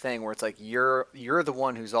type of thing where it's like you're the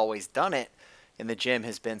one who's always done it, and the gym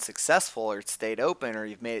has been successful or it's stayed open or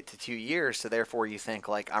you've made it to 2 years, so therefore you think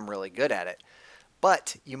like I'm really good at it.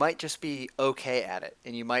 But you might just be okay at it,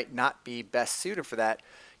 and you might not be best suited for that.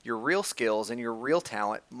 Your real skills and your real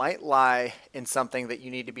talent might lie in something that you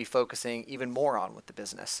need to be focusing even more on with the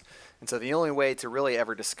business. And so the only way to really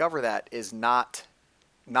ever discover that is not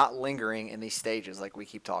lingering in these stages like we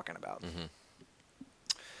keep talking about. Mm-hmm.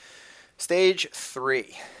 Stage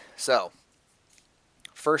 3. So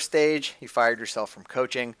first stage, you fired yourself from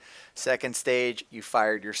coaching. Second stage, you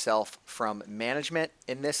fired yourself from management.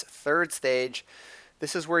 In this third stage,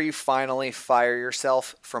 this is where you finally fire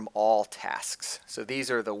yourself from all tasks. So these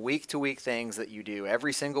are the week-to-week things that you do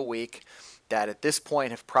every single week that at this point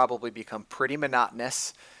have probably become pretty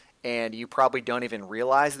monotonous, and you probably don't even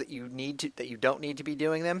realize that you don't need to be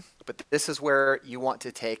doing them. But this is where you want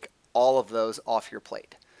to take all of those off your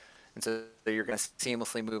plate. And so you're going to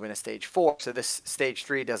seamlessly move into stage 4. So this stage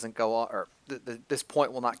 3 doesn't go on, or this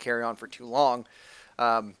point will not carry on for too long.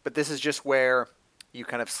 But this is just where you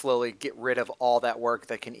kind of slowly get rid of all that work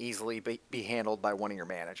that can easily be handled by one of your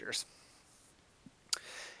managers.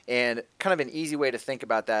 And kind of an easy way to think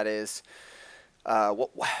about that is,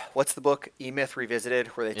 what's the book E-Myth Revisited,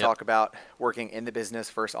 where they talk about working in the business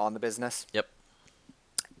versus on the business? Yep.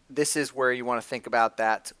 This is where you want to think about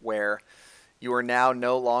that, where you are now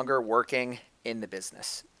no longer working in the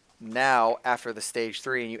business. Now, after the stage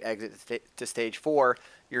 3 and you exit to stage 4,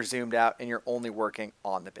 you're zoomed out and you're only working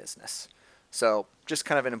on the business. So just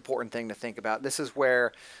kind of an important thing to think about. This is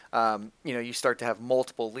where you start to have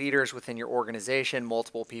multiple leaders within your organization,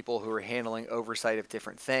 multiple people who are handling oversight of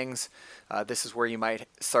different things. This is where you might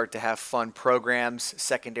start to have fun programs,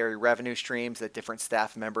 secondary revenue streams that different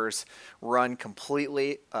staff members run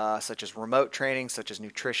completely, such as remote training, such as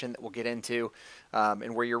nutrition that we'll get into,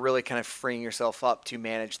 and where you're really kind of freeing yourself up to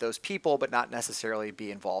manage those people but not necessarily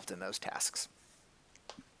be involved in those tasks.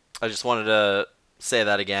 I just wanted to say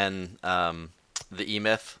that again, the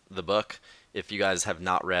E-Myth, the book, if you guys have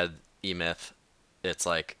not read E-Myth, it's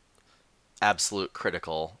like absolute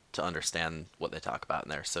critical to understand what they talk about in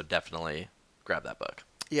there. So definitely grab that book.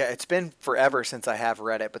 Yeah, it's been forever since I have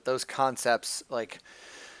read it, but those concepts, like,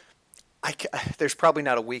 there's probably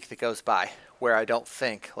not a week that goes by where I don't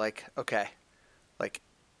think like, okay, like,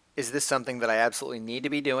 is this something that I absolutely need to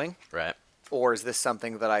be doing? Right. Or is this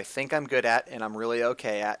something that I think I'm good at and I'm really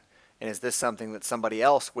okay at? And is this something that somebody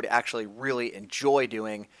else would actually really enjoy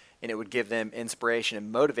doing and it would give them inspiration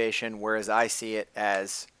and motivation, whereas I see it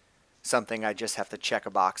as something I just have to check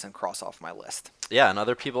a box and cross off my list? Yeah, and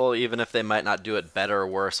other people, even if they might not do it better or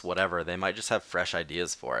worse, whatever, they might just have fresh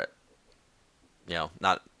ideas for it.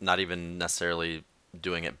 Not even necessarily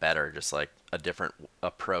doing it better, just like a different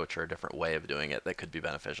approach or a different way of doing it that could be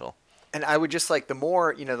beneficial. And I would just like, the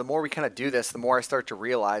more we kind of do this, the more I start to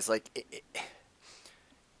realize like,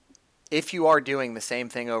 if you are doing the same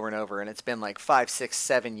thing over and over, and it's been like 5, 6,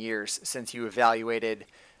 7 years since you evaluated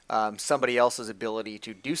somebody else's ability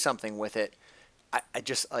to do something with it, I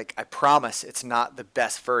just like, I promise it's not the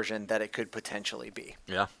best version that it could potentially be.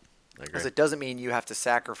 Yeah, I agree. Because it doesn't mean you have to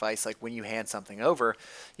sacrifice, like when you hand something over,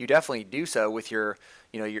 you definitely do so with your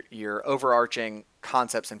overarching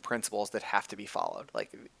concepts and principles that have to be followed.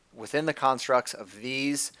 Like within the constructs of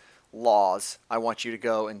these laws, I want you to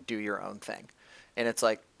go and do your own thing. And it's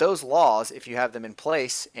like those laws, if you have them in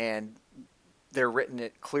place and they're written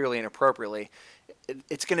it clearly and appropriately,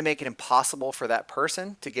 it's going to make it impossible for that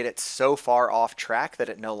person to get it so far off track that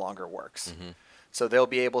it no longer works. Mm-hmm. So they'll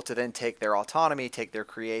be able to then take their autonomy, take their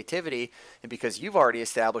creativity, and because you've already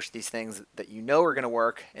established these things that you know are going to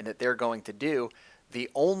work and that they're going to do, the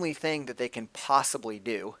only thing that they can possibly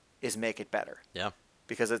do is make it better. Yeah.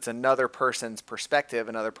 Because it's another person's perspective,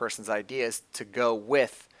 another person's ideas to go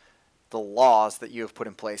with the laws that you have put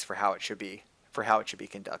in place for how it should be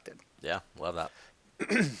conducted. Yeah, love that.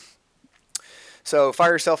 So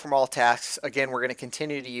fire yourself from all tasks. Again, we're going to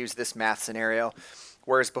continue to use this math scenario.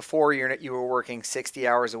 Whereas before you were working 60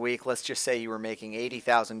 hours a week, let's just say you were making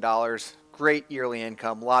 $80,000, great yearly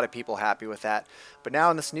income, a lot of people happy with that. But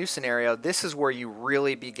now in this new scenario, this is where you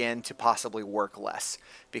really begin to possibly work less,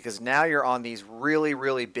 because now you're on these really,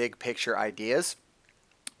 really big picture ideas.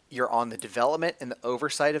 You're on the development and the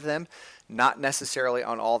oversight of them, not necessarily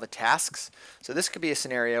on all the tasks. So this could be a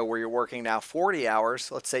scenario where you're working now 40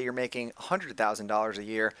 hours. Let's say you're making $100,000 a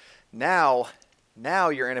year. Now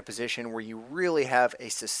you're in a position where you really have a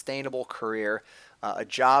sustainable career, a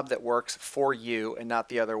job that works for you and not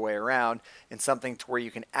the other way around, and something to where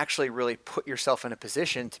you can actually really put yourself in a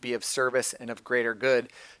position to be of service and of greater good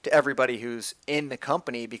to everybody who's in the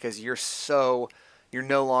company, because you're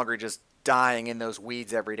no longer just dying in those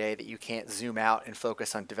weeds every day that you can't zoom out and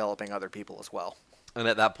focus on developing other people as well. And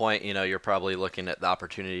at that point, you're probably looking at the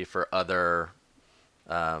opportunity for other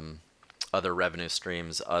revenue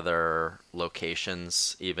streams, other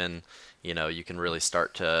locations, even, you can really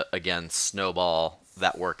start to, again, snowball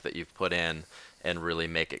that work that you've put in and really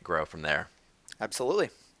make it grow from there.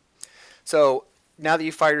 Absolutely. So now that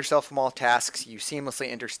you've fired yourself from all tasks, you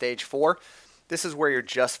seamlessly enter stage 4. This is where you're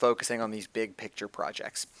just focusing on these big picture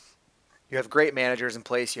projects. You have great managers in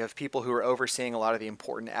place. You have people who are overseeing a lot of the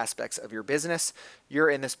important aspects of your business. You're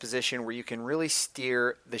in this position where you can really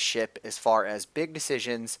steer the ship as far as big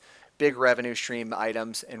decisions, big revenue stream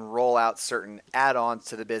items, and roll out certain add-ons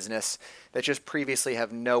to the business that just previously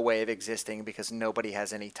have no way of existing because nobody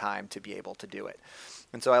has any time to be able to do it.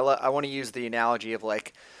 And so I want to use the analogy of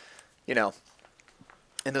like,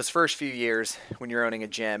 in those first few years when you're owning a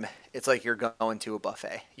gym, it's like you're going to a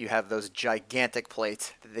buffet. You have those gigantic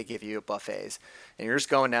plates that they give you at buffets, and you're just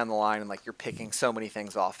going down the line and like you're picking so many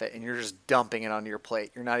things off it and you're just dumping it onto your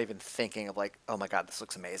plate. You're not even thinking of like, oh my God, this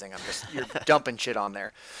looks amazing. You're dumping shit on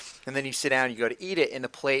there. And then you sit down, you go to eat it, and the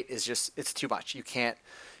plate is just, it's too much. You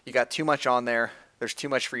got too much on there. There's too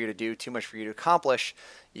much for you to do, too much for you to accomplish.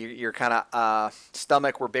 Your kind of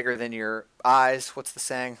stomach were bigger than your eyes. What's the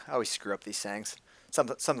saying? I always screw up these sayings.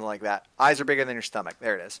 Something like that. Eyes are bigger than your stomach.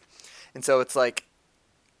 There it is. And so it's like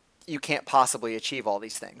you can't possibly achieve all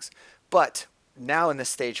these things. But now in this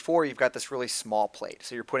stage 4, you've got this really small plate.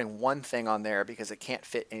 So you're putting one thing on there because it can't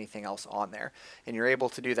fit anything else on there. And you're able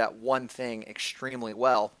to do that one thing extremely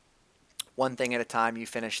well. One thing at a time, you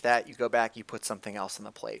finish that, you go back, you put something else on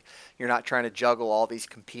the plate. You're not trying to juggle all these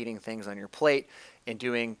competing things on your plate and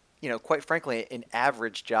doing, quite frankly, an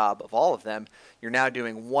average job of all of them. You're now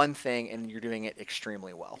doing one thing and you're doing it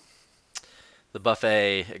extremely well. The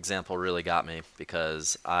buffet example really got me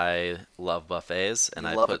because I love buffets and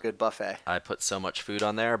I love a good buffet. I put so much food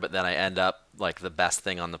on there, but then I end up like the best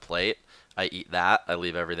thing on the plate. I eat that, I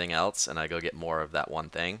leave everything else, and I go get more of that one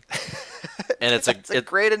thing. And it's a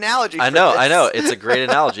great analogy. I know. It's a great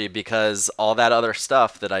analogy because all that other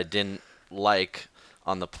stuff that I didn't like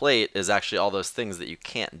on the plate is actually all those things that you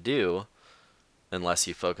can't do unless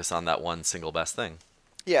you focus on that one single best thing.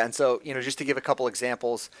 Yeah, and so, just to give a couple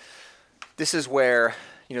examples, this is where,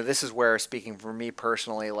 speaking for me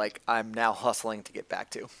personally, like I'm now hustling to get back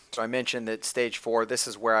to. So I mentioned that stage 4, this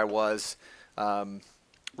is where I was, um,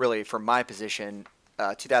 really from my position,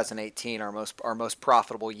 2018, our most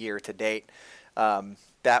profitable year to date.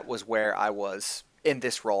 That was where I was in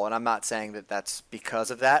this role, and I'm not saying that that's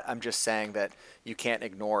because of that. I'm just saying that you can't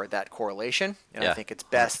ignore that correlation, and I Yeah, think it's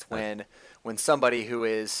best 100%. when somebody who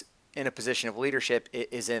is in a position of leadership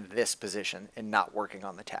is in this position and not working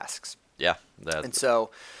on the tasks. Yeah, that And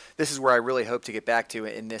so this is where I really hope to get back to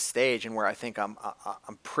in this stage, and where I think I'm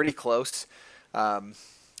pretty close. Um,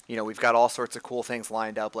 we've got all sorts of cool things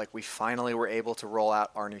lined up. Like we finally were able to roll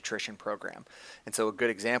out our nutrition program, and so a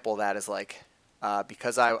good example of that is like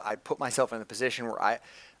because I put myself in a position where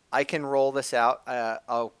I can roll this out.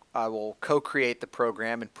 I will co-create the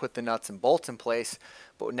program and put the nuts and bolts in place.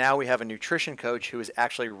 But now we have a nutrition coach who is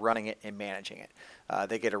actually running it and managing it.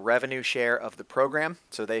 They get a revenue share of the program,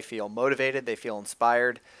 so they feel motivated, they feel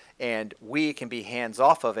inspired, and we can be hands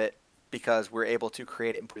off of it because we're able to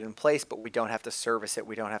create it and put it in place, but we don't have to service it.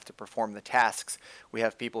 We don't have to perform the tasks. We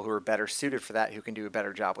have people who are better suited for that who can do a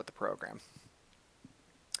better job with the program.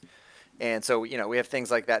 And so, we have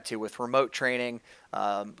things like that too with remote training,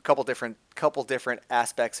 a couple different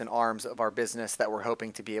aspects and arms of our business that we're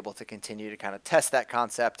hoping to be able to continue to kind of test that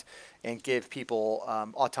concept and give people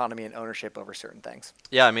autonomy and ownership over certain things.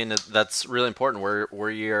 Yeah, I mean that's really important.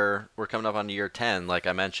 We're coming up on year 10, like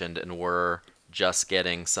I mentioned, and we're just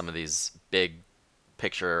getting some of these big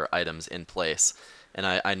picture items in place. And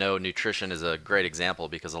I know nutrition is a great example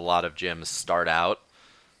because a lot of gyms start out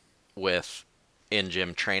with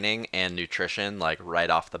in-gym training and nutrition like right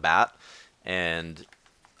off the bat, and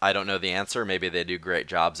I don't know the answer. Maybe they do great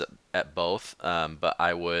jobs at both, but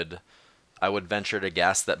I would venture to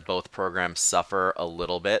guess that both programs suffer a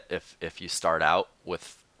little bit if you start out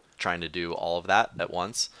with trying to do all of that at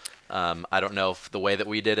once. I don't know if the way that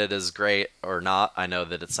we did it is great or not. I know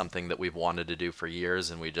that it's something that we've wanted to do for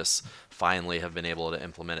years, and we just finally have been able to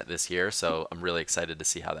implement it this year. So I'm really excited to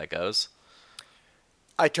see how that goes.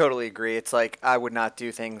 I totally agree. It's like I would not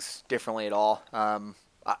do things differently at all.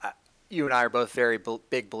 You and I are both very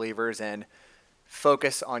big believers in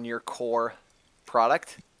focus on your core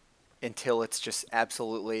product until it's just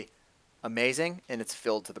absolutely amazing and it's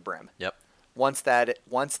filled to the brim. Yep. Once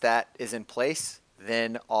that is in place,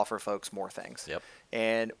 then offer folks more things. Yep.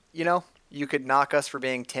 And you could knock us for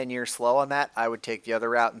being 10 years slow on that. I would take the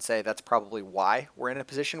other route and say that's probably why we're in a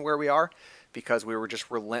position where we are, because we were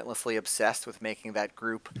just relentlessly obsessed with making that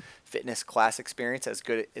group fitness class experience as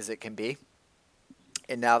good as it can be.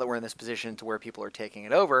 And now that we're in this position to where people are taking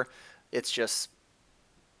it over, it's just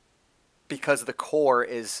because the core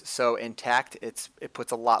is so intact, it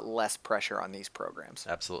puts a lot less pressure on these programs.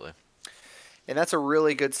 Absolutely. And that's a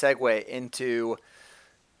really good segue into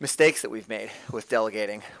mistakes that we've made with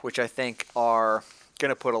delegating, which I think are going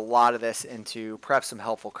to put a lot of this into perhaps some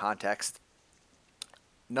helpful context.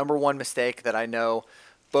 Number one mistake that I know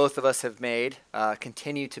both of us have made,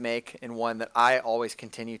 continue to make, and one that I always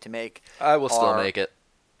continue to make. I will still make it.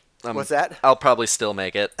 What's that? I'll probably still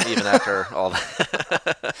make it even after all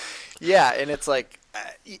that. Yeah, and it's like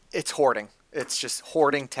it's hoarding. It's just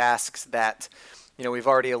hoarding tasks that, we've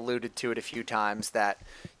already alluded to it a few times, that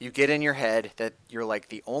you get in your head that you're like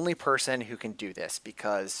the only person who can do this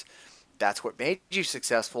because that's what made you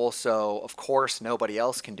successful. So of course nobody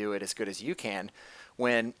else can do it as good as you can.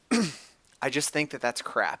 When I just think that that's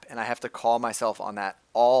crap, and I have to call myself on that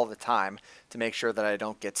all the time to make sure that I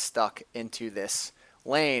don't get stuck into this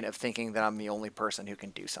lane of thinking that I'm the only person who can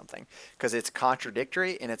do something, because it's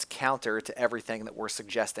contradictory and it's counter to everything that we're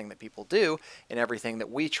suggesting that people do, and everything that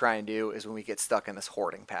we try and do is when we get stuck in this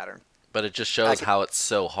hoarding pattern. But it just shows how it's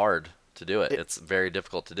so hard to do it. It's very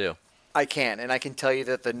difficult to do. I can tell you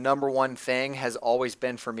that the number one thing has always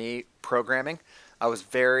been for me programming. I was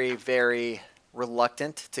very, very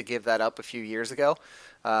reluctant to give that up a few years ago.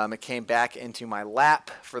 It came back into my lap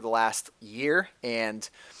for the last year, and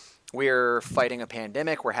we're fighting a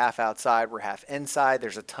pandemic. We're half outside, we're half inside.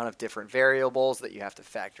 There's a ton of different variables that you have to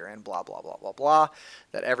factor in, blah, blah, blah, blah, blah,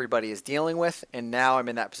 that everybody is dealing with. And now I'm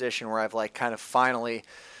in that position where I've like kind of finally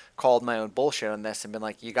called my own bullshit on this and been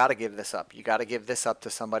like, you got to give this up. You got to give this up to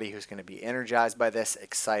somebody who's going to be energized by this,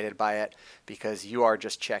 excited by it, because you are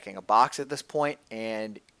just checking a box at this point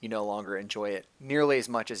and you no longer enjoy it nearly as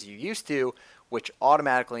much as you used to, which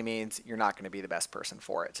automatically means you're not going to be the best person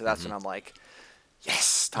for it. So that's when I'm like,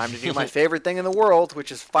 yes, time to do my favorite thing in the world,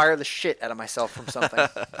 which is fire the shit out of myself from something.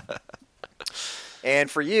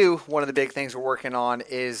 And for you, one of the big things we're working on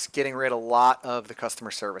is getting rid of a lot of the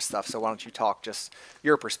customer service stuff. So why don't you talk just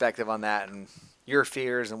your perspective on that and your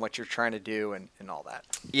fears and what you're trying to do and all that.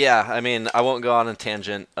 Yeah, I mean, I won't go on a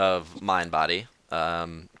tangent of MindBody.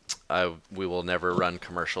 We will never run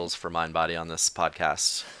commercials for MindBody on this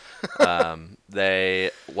podcast.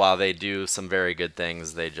 While they do some very good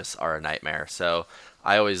things, they just are a nightmare. So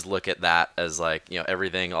I always look at that as like,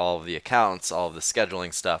 everything, all of the accounts, all of the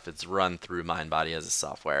scheduling stuff, it's run through MindBody as a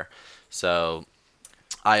software. So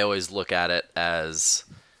I always look at it as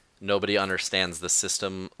nobody understands the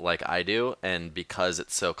system like I do, and because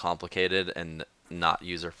it's so complicated and not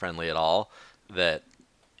user friendly at all, that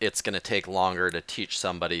it's going to take longer to teach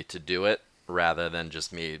somebody to do it rather than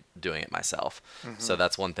just me doing it myself. So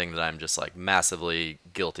that's one thing that I'm just like massively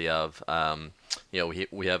guilty of.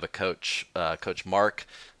 We have a coach, Coach Mark,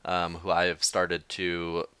 who I have started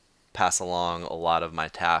to pass along a lot of my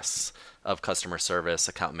tasks of customer service,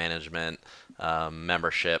 account management,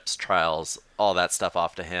 memberships, trials, all that stuff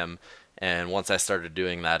off to him. And once I started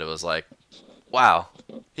doing that, it was like, wow,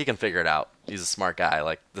 he can figure it out. He's a smart guy.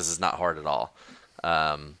 Like, this is not hard at all.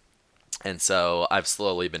 And so I've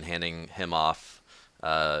slowly been handing him off,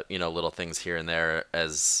 little things here and there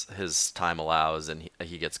as his time allows, and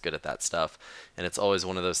he gets good at that stuff. And it's always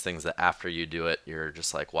one of those things that after you do it, you're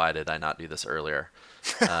just like, why did I not do this earlier?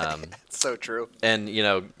 It's so true. And,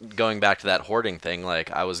 going back to that hoarding thing,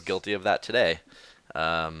 like I was guilty of that today.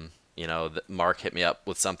 Mark hit me up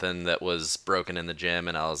with something that was broken in the gym,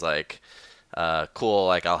 and I was like, cool,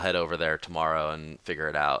 like I'll head over there tomorrow and figure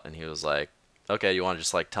it out. And he was like, okay, you want to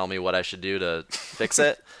just like tell me what I should do to fix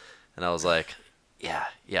it? And I was like, yeah,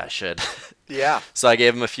 I should. Yeah. So I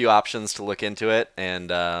gave him a few options to look into it,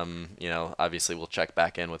 and obviously we'll check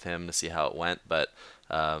back in with him to see how it went. But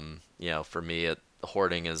for me,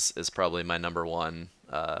 hoarding is probably my number one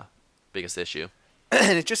biggest issue.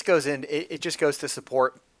 And it just goes to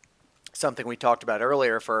support something we talked about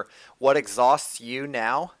earlier. For what exhausts you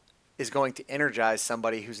now is going to energize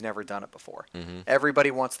somebody who's never done it before.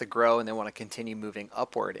 Everybody wants to grow and they want to continue moving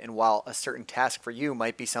upward. And while a certain task for you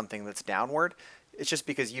might be something that's downward, it's just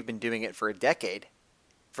because you've been doing it for a decade.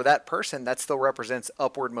 For that person, that still represents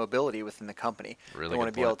upward mobility within the company. Really they want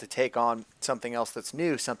to good be able point. to take on something else that's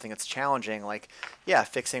new, something that's challenging. Like, yeah,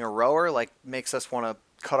 fixing a rower like makes us want to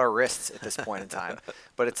cut our wrists at this point in time.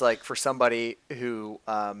 But it's like for somebody who,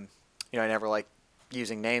 I never like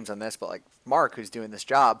using names on this, but like Mark, who's doing this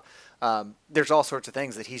job, there's all sorts of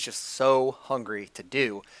things that he's just so hungry to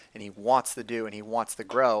do, and he wants to do, and he wants to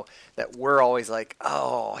grow, that we're always like,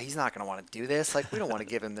 oh, he's not going to want to do this. Like, we don't want to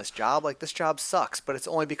give him this job. Like, this job sucks, but it's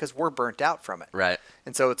only because we're burnt out from it. Right.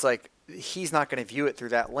 And so it's like he's not going to view it through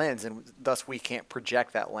that lens, and thus we can't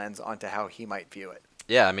project that lens onto how he might view it.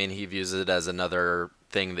 Yeah, I mean, he views it as another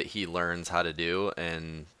thing that he learns how to do,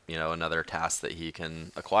 and another task that he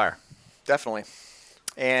can acquire. Definitely.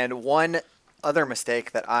 And one other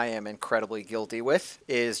mistake that I am incredibly guilty with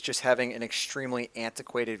is just having an extremely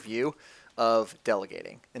antiquated view of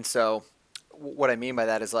delegating. And so what I mean by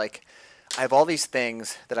that is like I have all these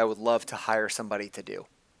things that I would love to hire somebody to do.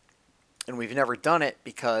 And we've never done it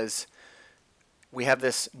because we have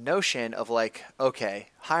this notion of like, okay,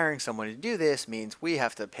 hiring someone to do this means we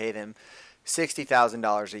have to pay them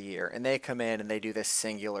 $60,000 a year, and they come in and they do this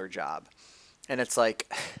singular job. And it's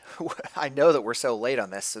like, I know that we're so late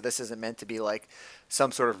on this, so this isn't meant to be like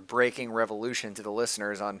some sort of breaking revolution to the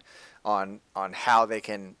listeners on how they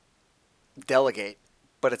can delegate.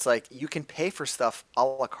 But it's like you can pay for stuff a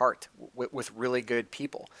la carte with really good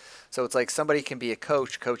people. So it's like somebody can be a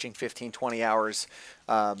coach coaching 15, 20 hours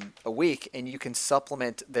a week, and you can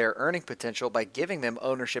supplement their earning potential by giving them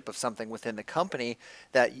ownership of something within the company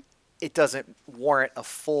that it doesn't warrant a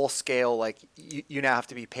full scale, like you now have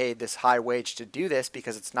to be paid this high wage to do this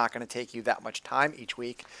because it's not going to take you that much time each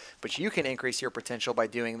week. But you can increase your potential by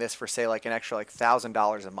doing this for, say, like an extra like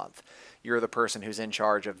 $1,000 a month. You're the person who's in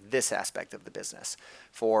charge of this aspect of the business.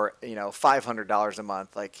 For, $500 a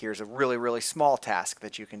month, like here's a really, really small task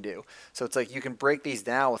that you can do. So it's like you can break these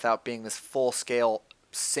down without being this full scale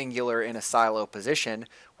singular in a silo position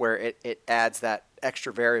where it adds that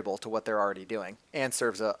extra variable to what they're already doing and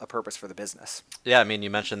serves a purpose for the business. Yeah, I mean, you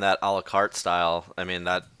mentioned that a la carte style. I mean,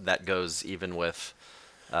 that goes even with,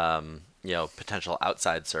 potential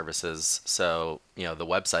outside services. So, the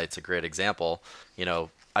website's a great example.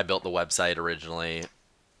 I built the website originally.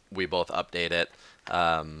 We both update it.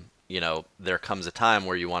 There comes a time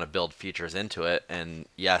where you want to build features into it. And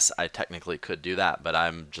yes, I technically could do that, but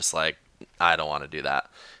I'm just like, I don't want to do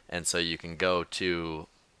that. And so you can go to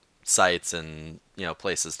sites and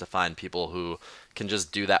places to find people who can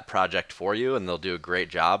just do that project for you, and they'll do a great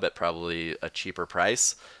job at probably a cheaper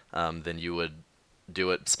price than you would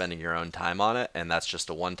do it spending your own time on it. And that's just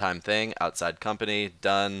a one-time thing, outside company,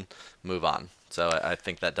 done, move on. So I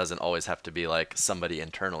think that doesn't always have to be like somebody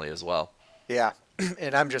internally as well. Yeah.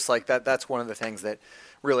 And I'm just like that. That's one of the things that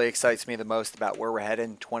really excites me the most about where we're headed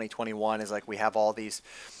in 2021 is like we have all these,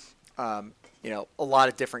 a lot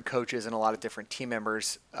of different coaches and a lot of different team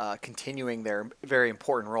members continuing their very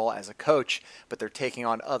important role as a coach, but they're taking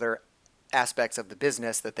on other aspects of the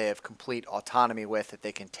business that they have complete autonomy with, that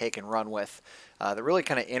they can take and run with, that really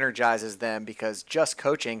kind of energizes them, because just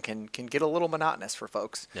coaching can get a little monotonous for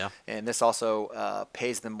folks. Yeah. And this also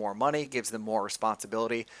pays them more money, gives them more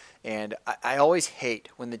responsibility. And I always hate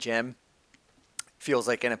when the gym feels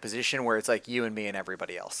like in a position where it's like you and me and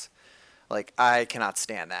everybody else. Like, I cannot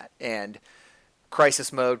stand that. And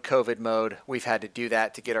crisis mode, COVID mode, we've had to do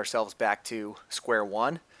that to get ourselves back to square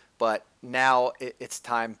one. But now it's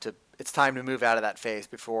time to move out of that phase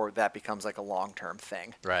before that becomes like a long-term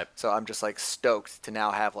thing. Right. So I'm just like stoked to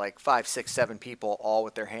now have like 5, 6, 7 people all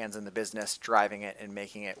with their hands in the business, driving it and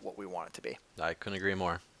making it what we want it to be. I couldn't agree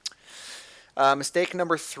more. Mistake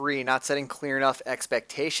number 3, not setting clear enough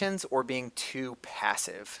expectations or being too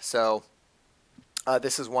passive. So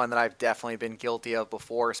this is one that I've definitely been guilty of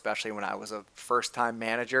before, especially when I was a first-time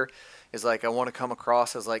manager, is like I want to come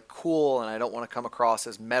across as like cool, and I don't want to come across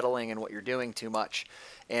as meddling in what you're doing too much.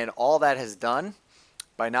 And all that has done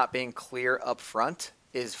by not being clear up front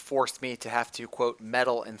is forced me to have to, quote,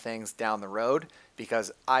 meddle in things down the road,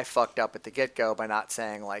 because I fucked up at the get-go by not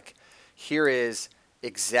saying like, here is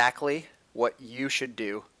exactly what you should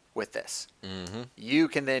do with this. Mm-hmm. You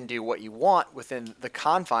can then do what you want within the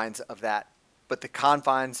confines of that, but the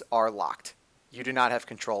confines are locked. You do not have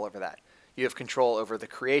control over that. You have control over the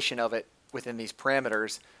creation of it within these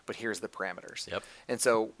parameters, but here's the parameters. Yep. And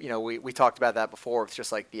so, we talked about that before. It's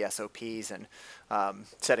just like the SOPs and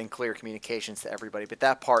setting clear communications to everybody. But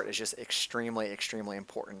that part is just extremely, extremely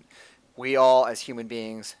important. We all, as human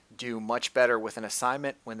beings, do much better with an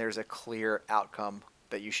assignment when there's a clear outcome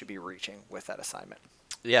that you should be reaching with that assignment.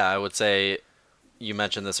 Yeah, I would say you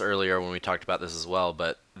mentioned this earlier when we talked about this as well,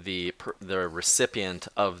 but the recipient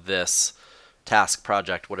of this task,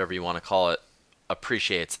 project, whatever you want to call it,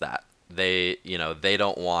 appreciates that. They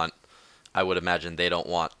don't want, I would imagine they don't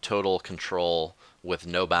want total control with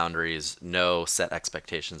no boundaries, no set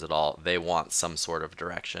expectations at all. They want some sort of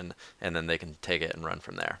direction, and then they can take it and run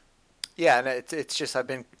from there. Yeah, and it's just I've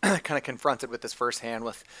been kind of confronted with this firsthand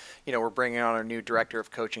with, we're bringing on our new director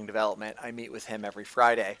of coaching development. I meet with him every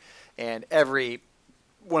Friday, and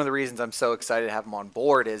one of the reasons I'm so excited to have him on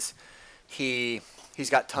board is he's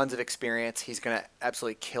got tons of experience. He's going to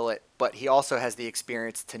absolutely kill it, but he also has the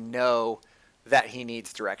experience to know that he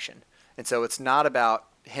needs direction. And so it's not about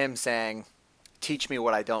him saying, teach me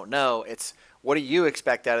what I don't know. It's, what do you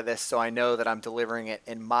expect out of this, so I know that I'm delivering it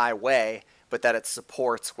in my way, but that it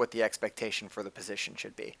supports what the expectation for the position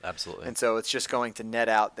should be. Absolutely. And so it's just going to net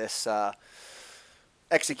out this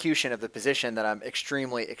execution of the position that I'm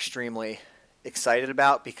extremely, extremely excited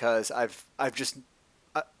about, because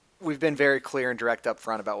we've been very clear and direct up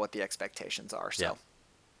front about what the expectations are. So,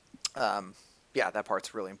 that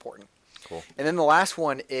part's really important. Cool. And then the last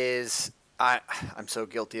one is, I'm so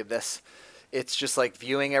guilty of this. It's just like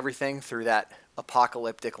viewing everything through that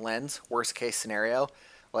apocalyptic lens, worst case scenario.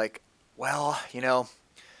 Like, well,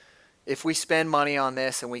 if we spend money on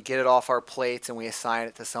this and we get it off our plates and we assign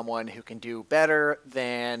it to someone who can do better,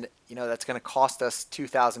 then, that's going to cost us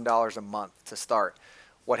 $2,000 a month to start.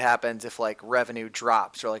 What happens if like revenue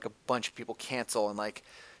drops or like a bunch of people cancel and like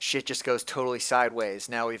shit just goes totally sideways?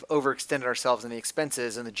 Now we've overextended ourselves in the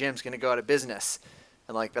expenses and the gym's going to go out of business.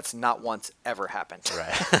 And like, that's not once ever happened.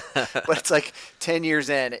 Right. But it's like 10 years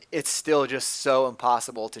in, it's still just so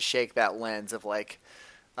impossible to shake that lens of like,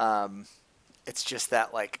 it's just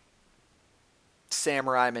that like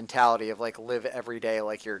samurai mentality of like live every day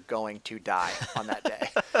like you're going to die on that day.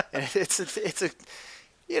 And it's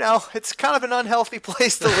kind of an unhealthy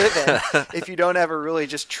place to live in if you don't ever really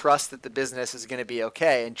just trust that the business is going to be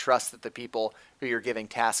okay, and trust that the people who you're giving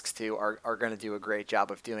tasks to are going to do a great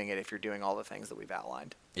job of doing it if you're doing all the things that we've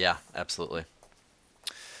outlined. Yeah, absolutely.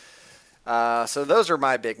 So those are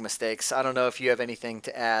my big mistakes. I don't know if you have anything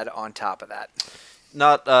to add on top of that.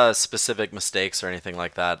 Not specific mistakes or anything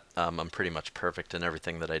like that. I'm pretty much perfect in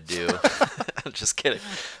everything that I do. Just kidding.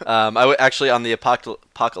 Actually, on the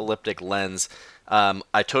apocalyptic lens,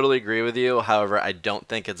 I totally agree with you. However, I don't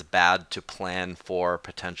think it's bad to plan for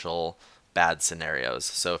potential bad scenarios.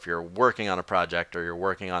 So if you're working on a project or you're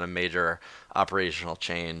working on a major operational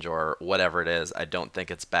change or whatever it is, I don't think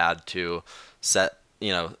it's bad to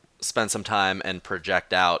spend some time and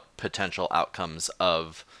project out potential outcomes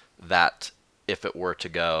of that if it were to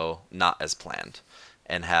go not as planned.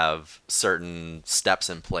 and have certain steps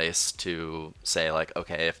in place to say like,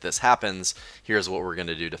 okay, if this happens, here's what we're going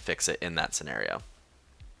to do to fix it in that scenario.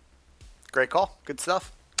 Great call. Good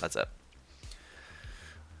stuff. That's it.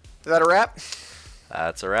 Is that a wrap?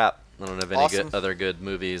 That's a wrap. I don't have any Awesome. other good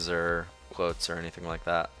movies or quotes or anything like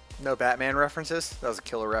that. No Batman references? That was a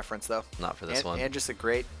killer reference, though. Not for this one. And just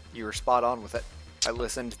you were spot on with it. I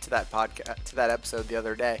listened to that episode the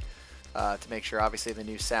other day to make sure, obviously, the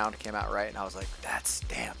new sound came out right, and I was like,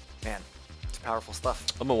 damn, man, it's powerful stuff.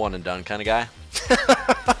 I'm a one and done kind of guy.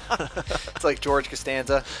 It's like George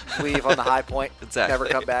Costanza, leave on the high point, Exactly. never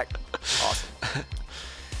come back. Awesome.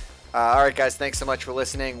 All right, guys, thanks so much for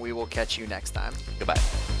listening. We will catch you next time.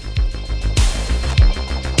 Goodbye.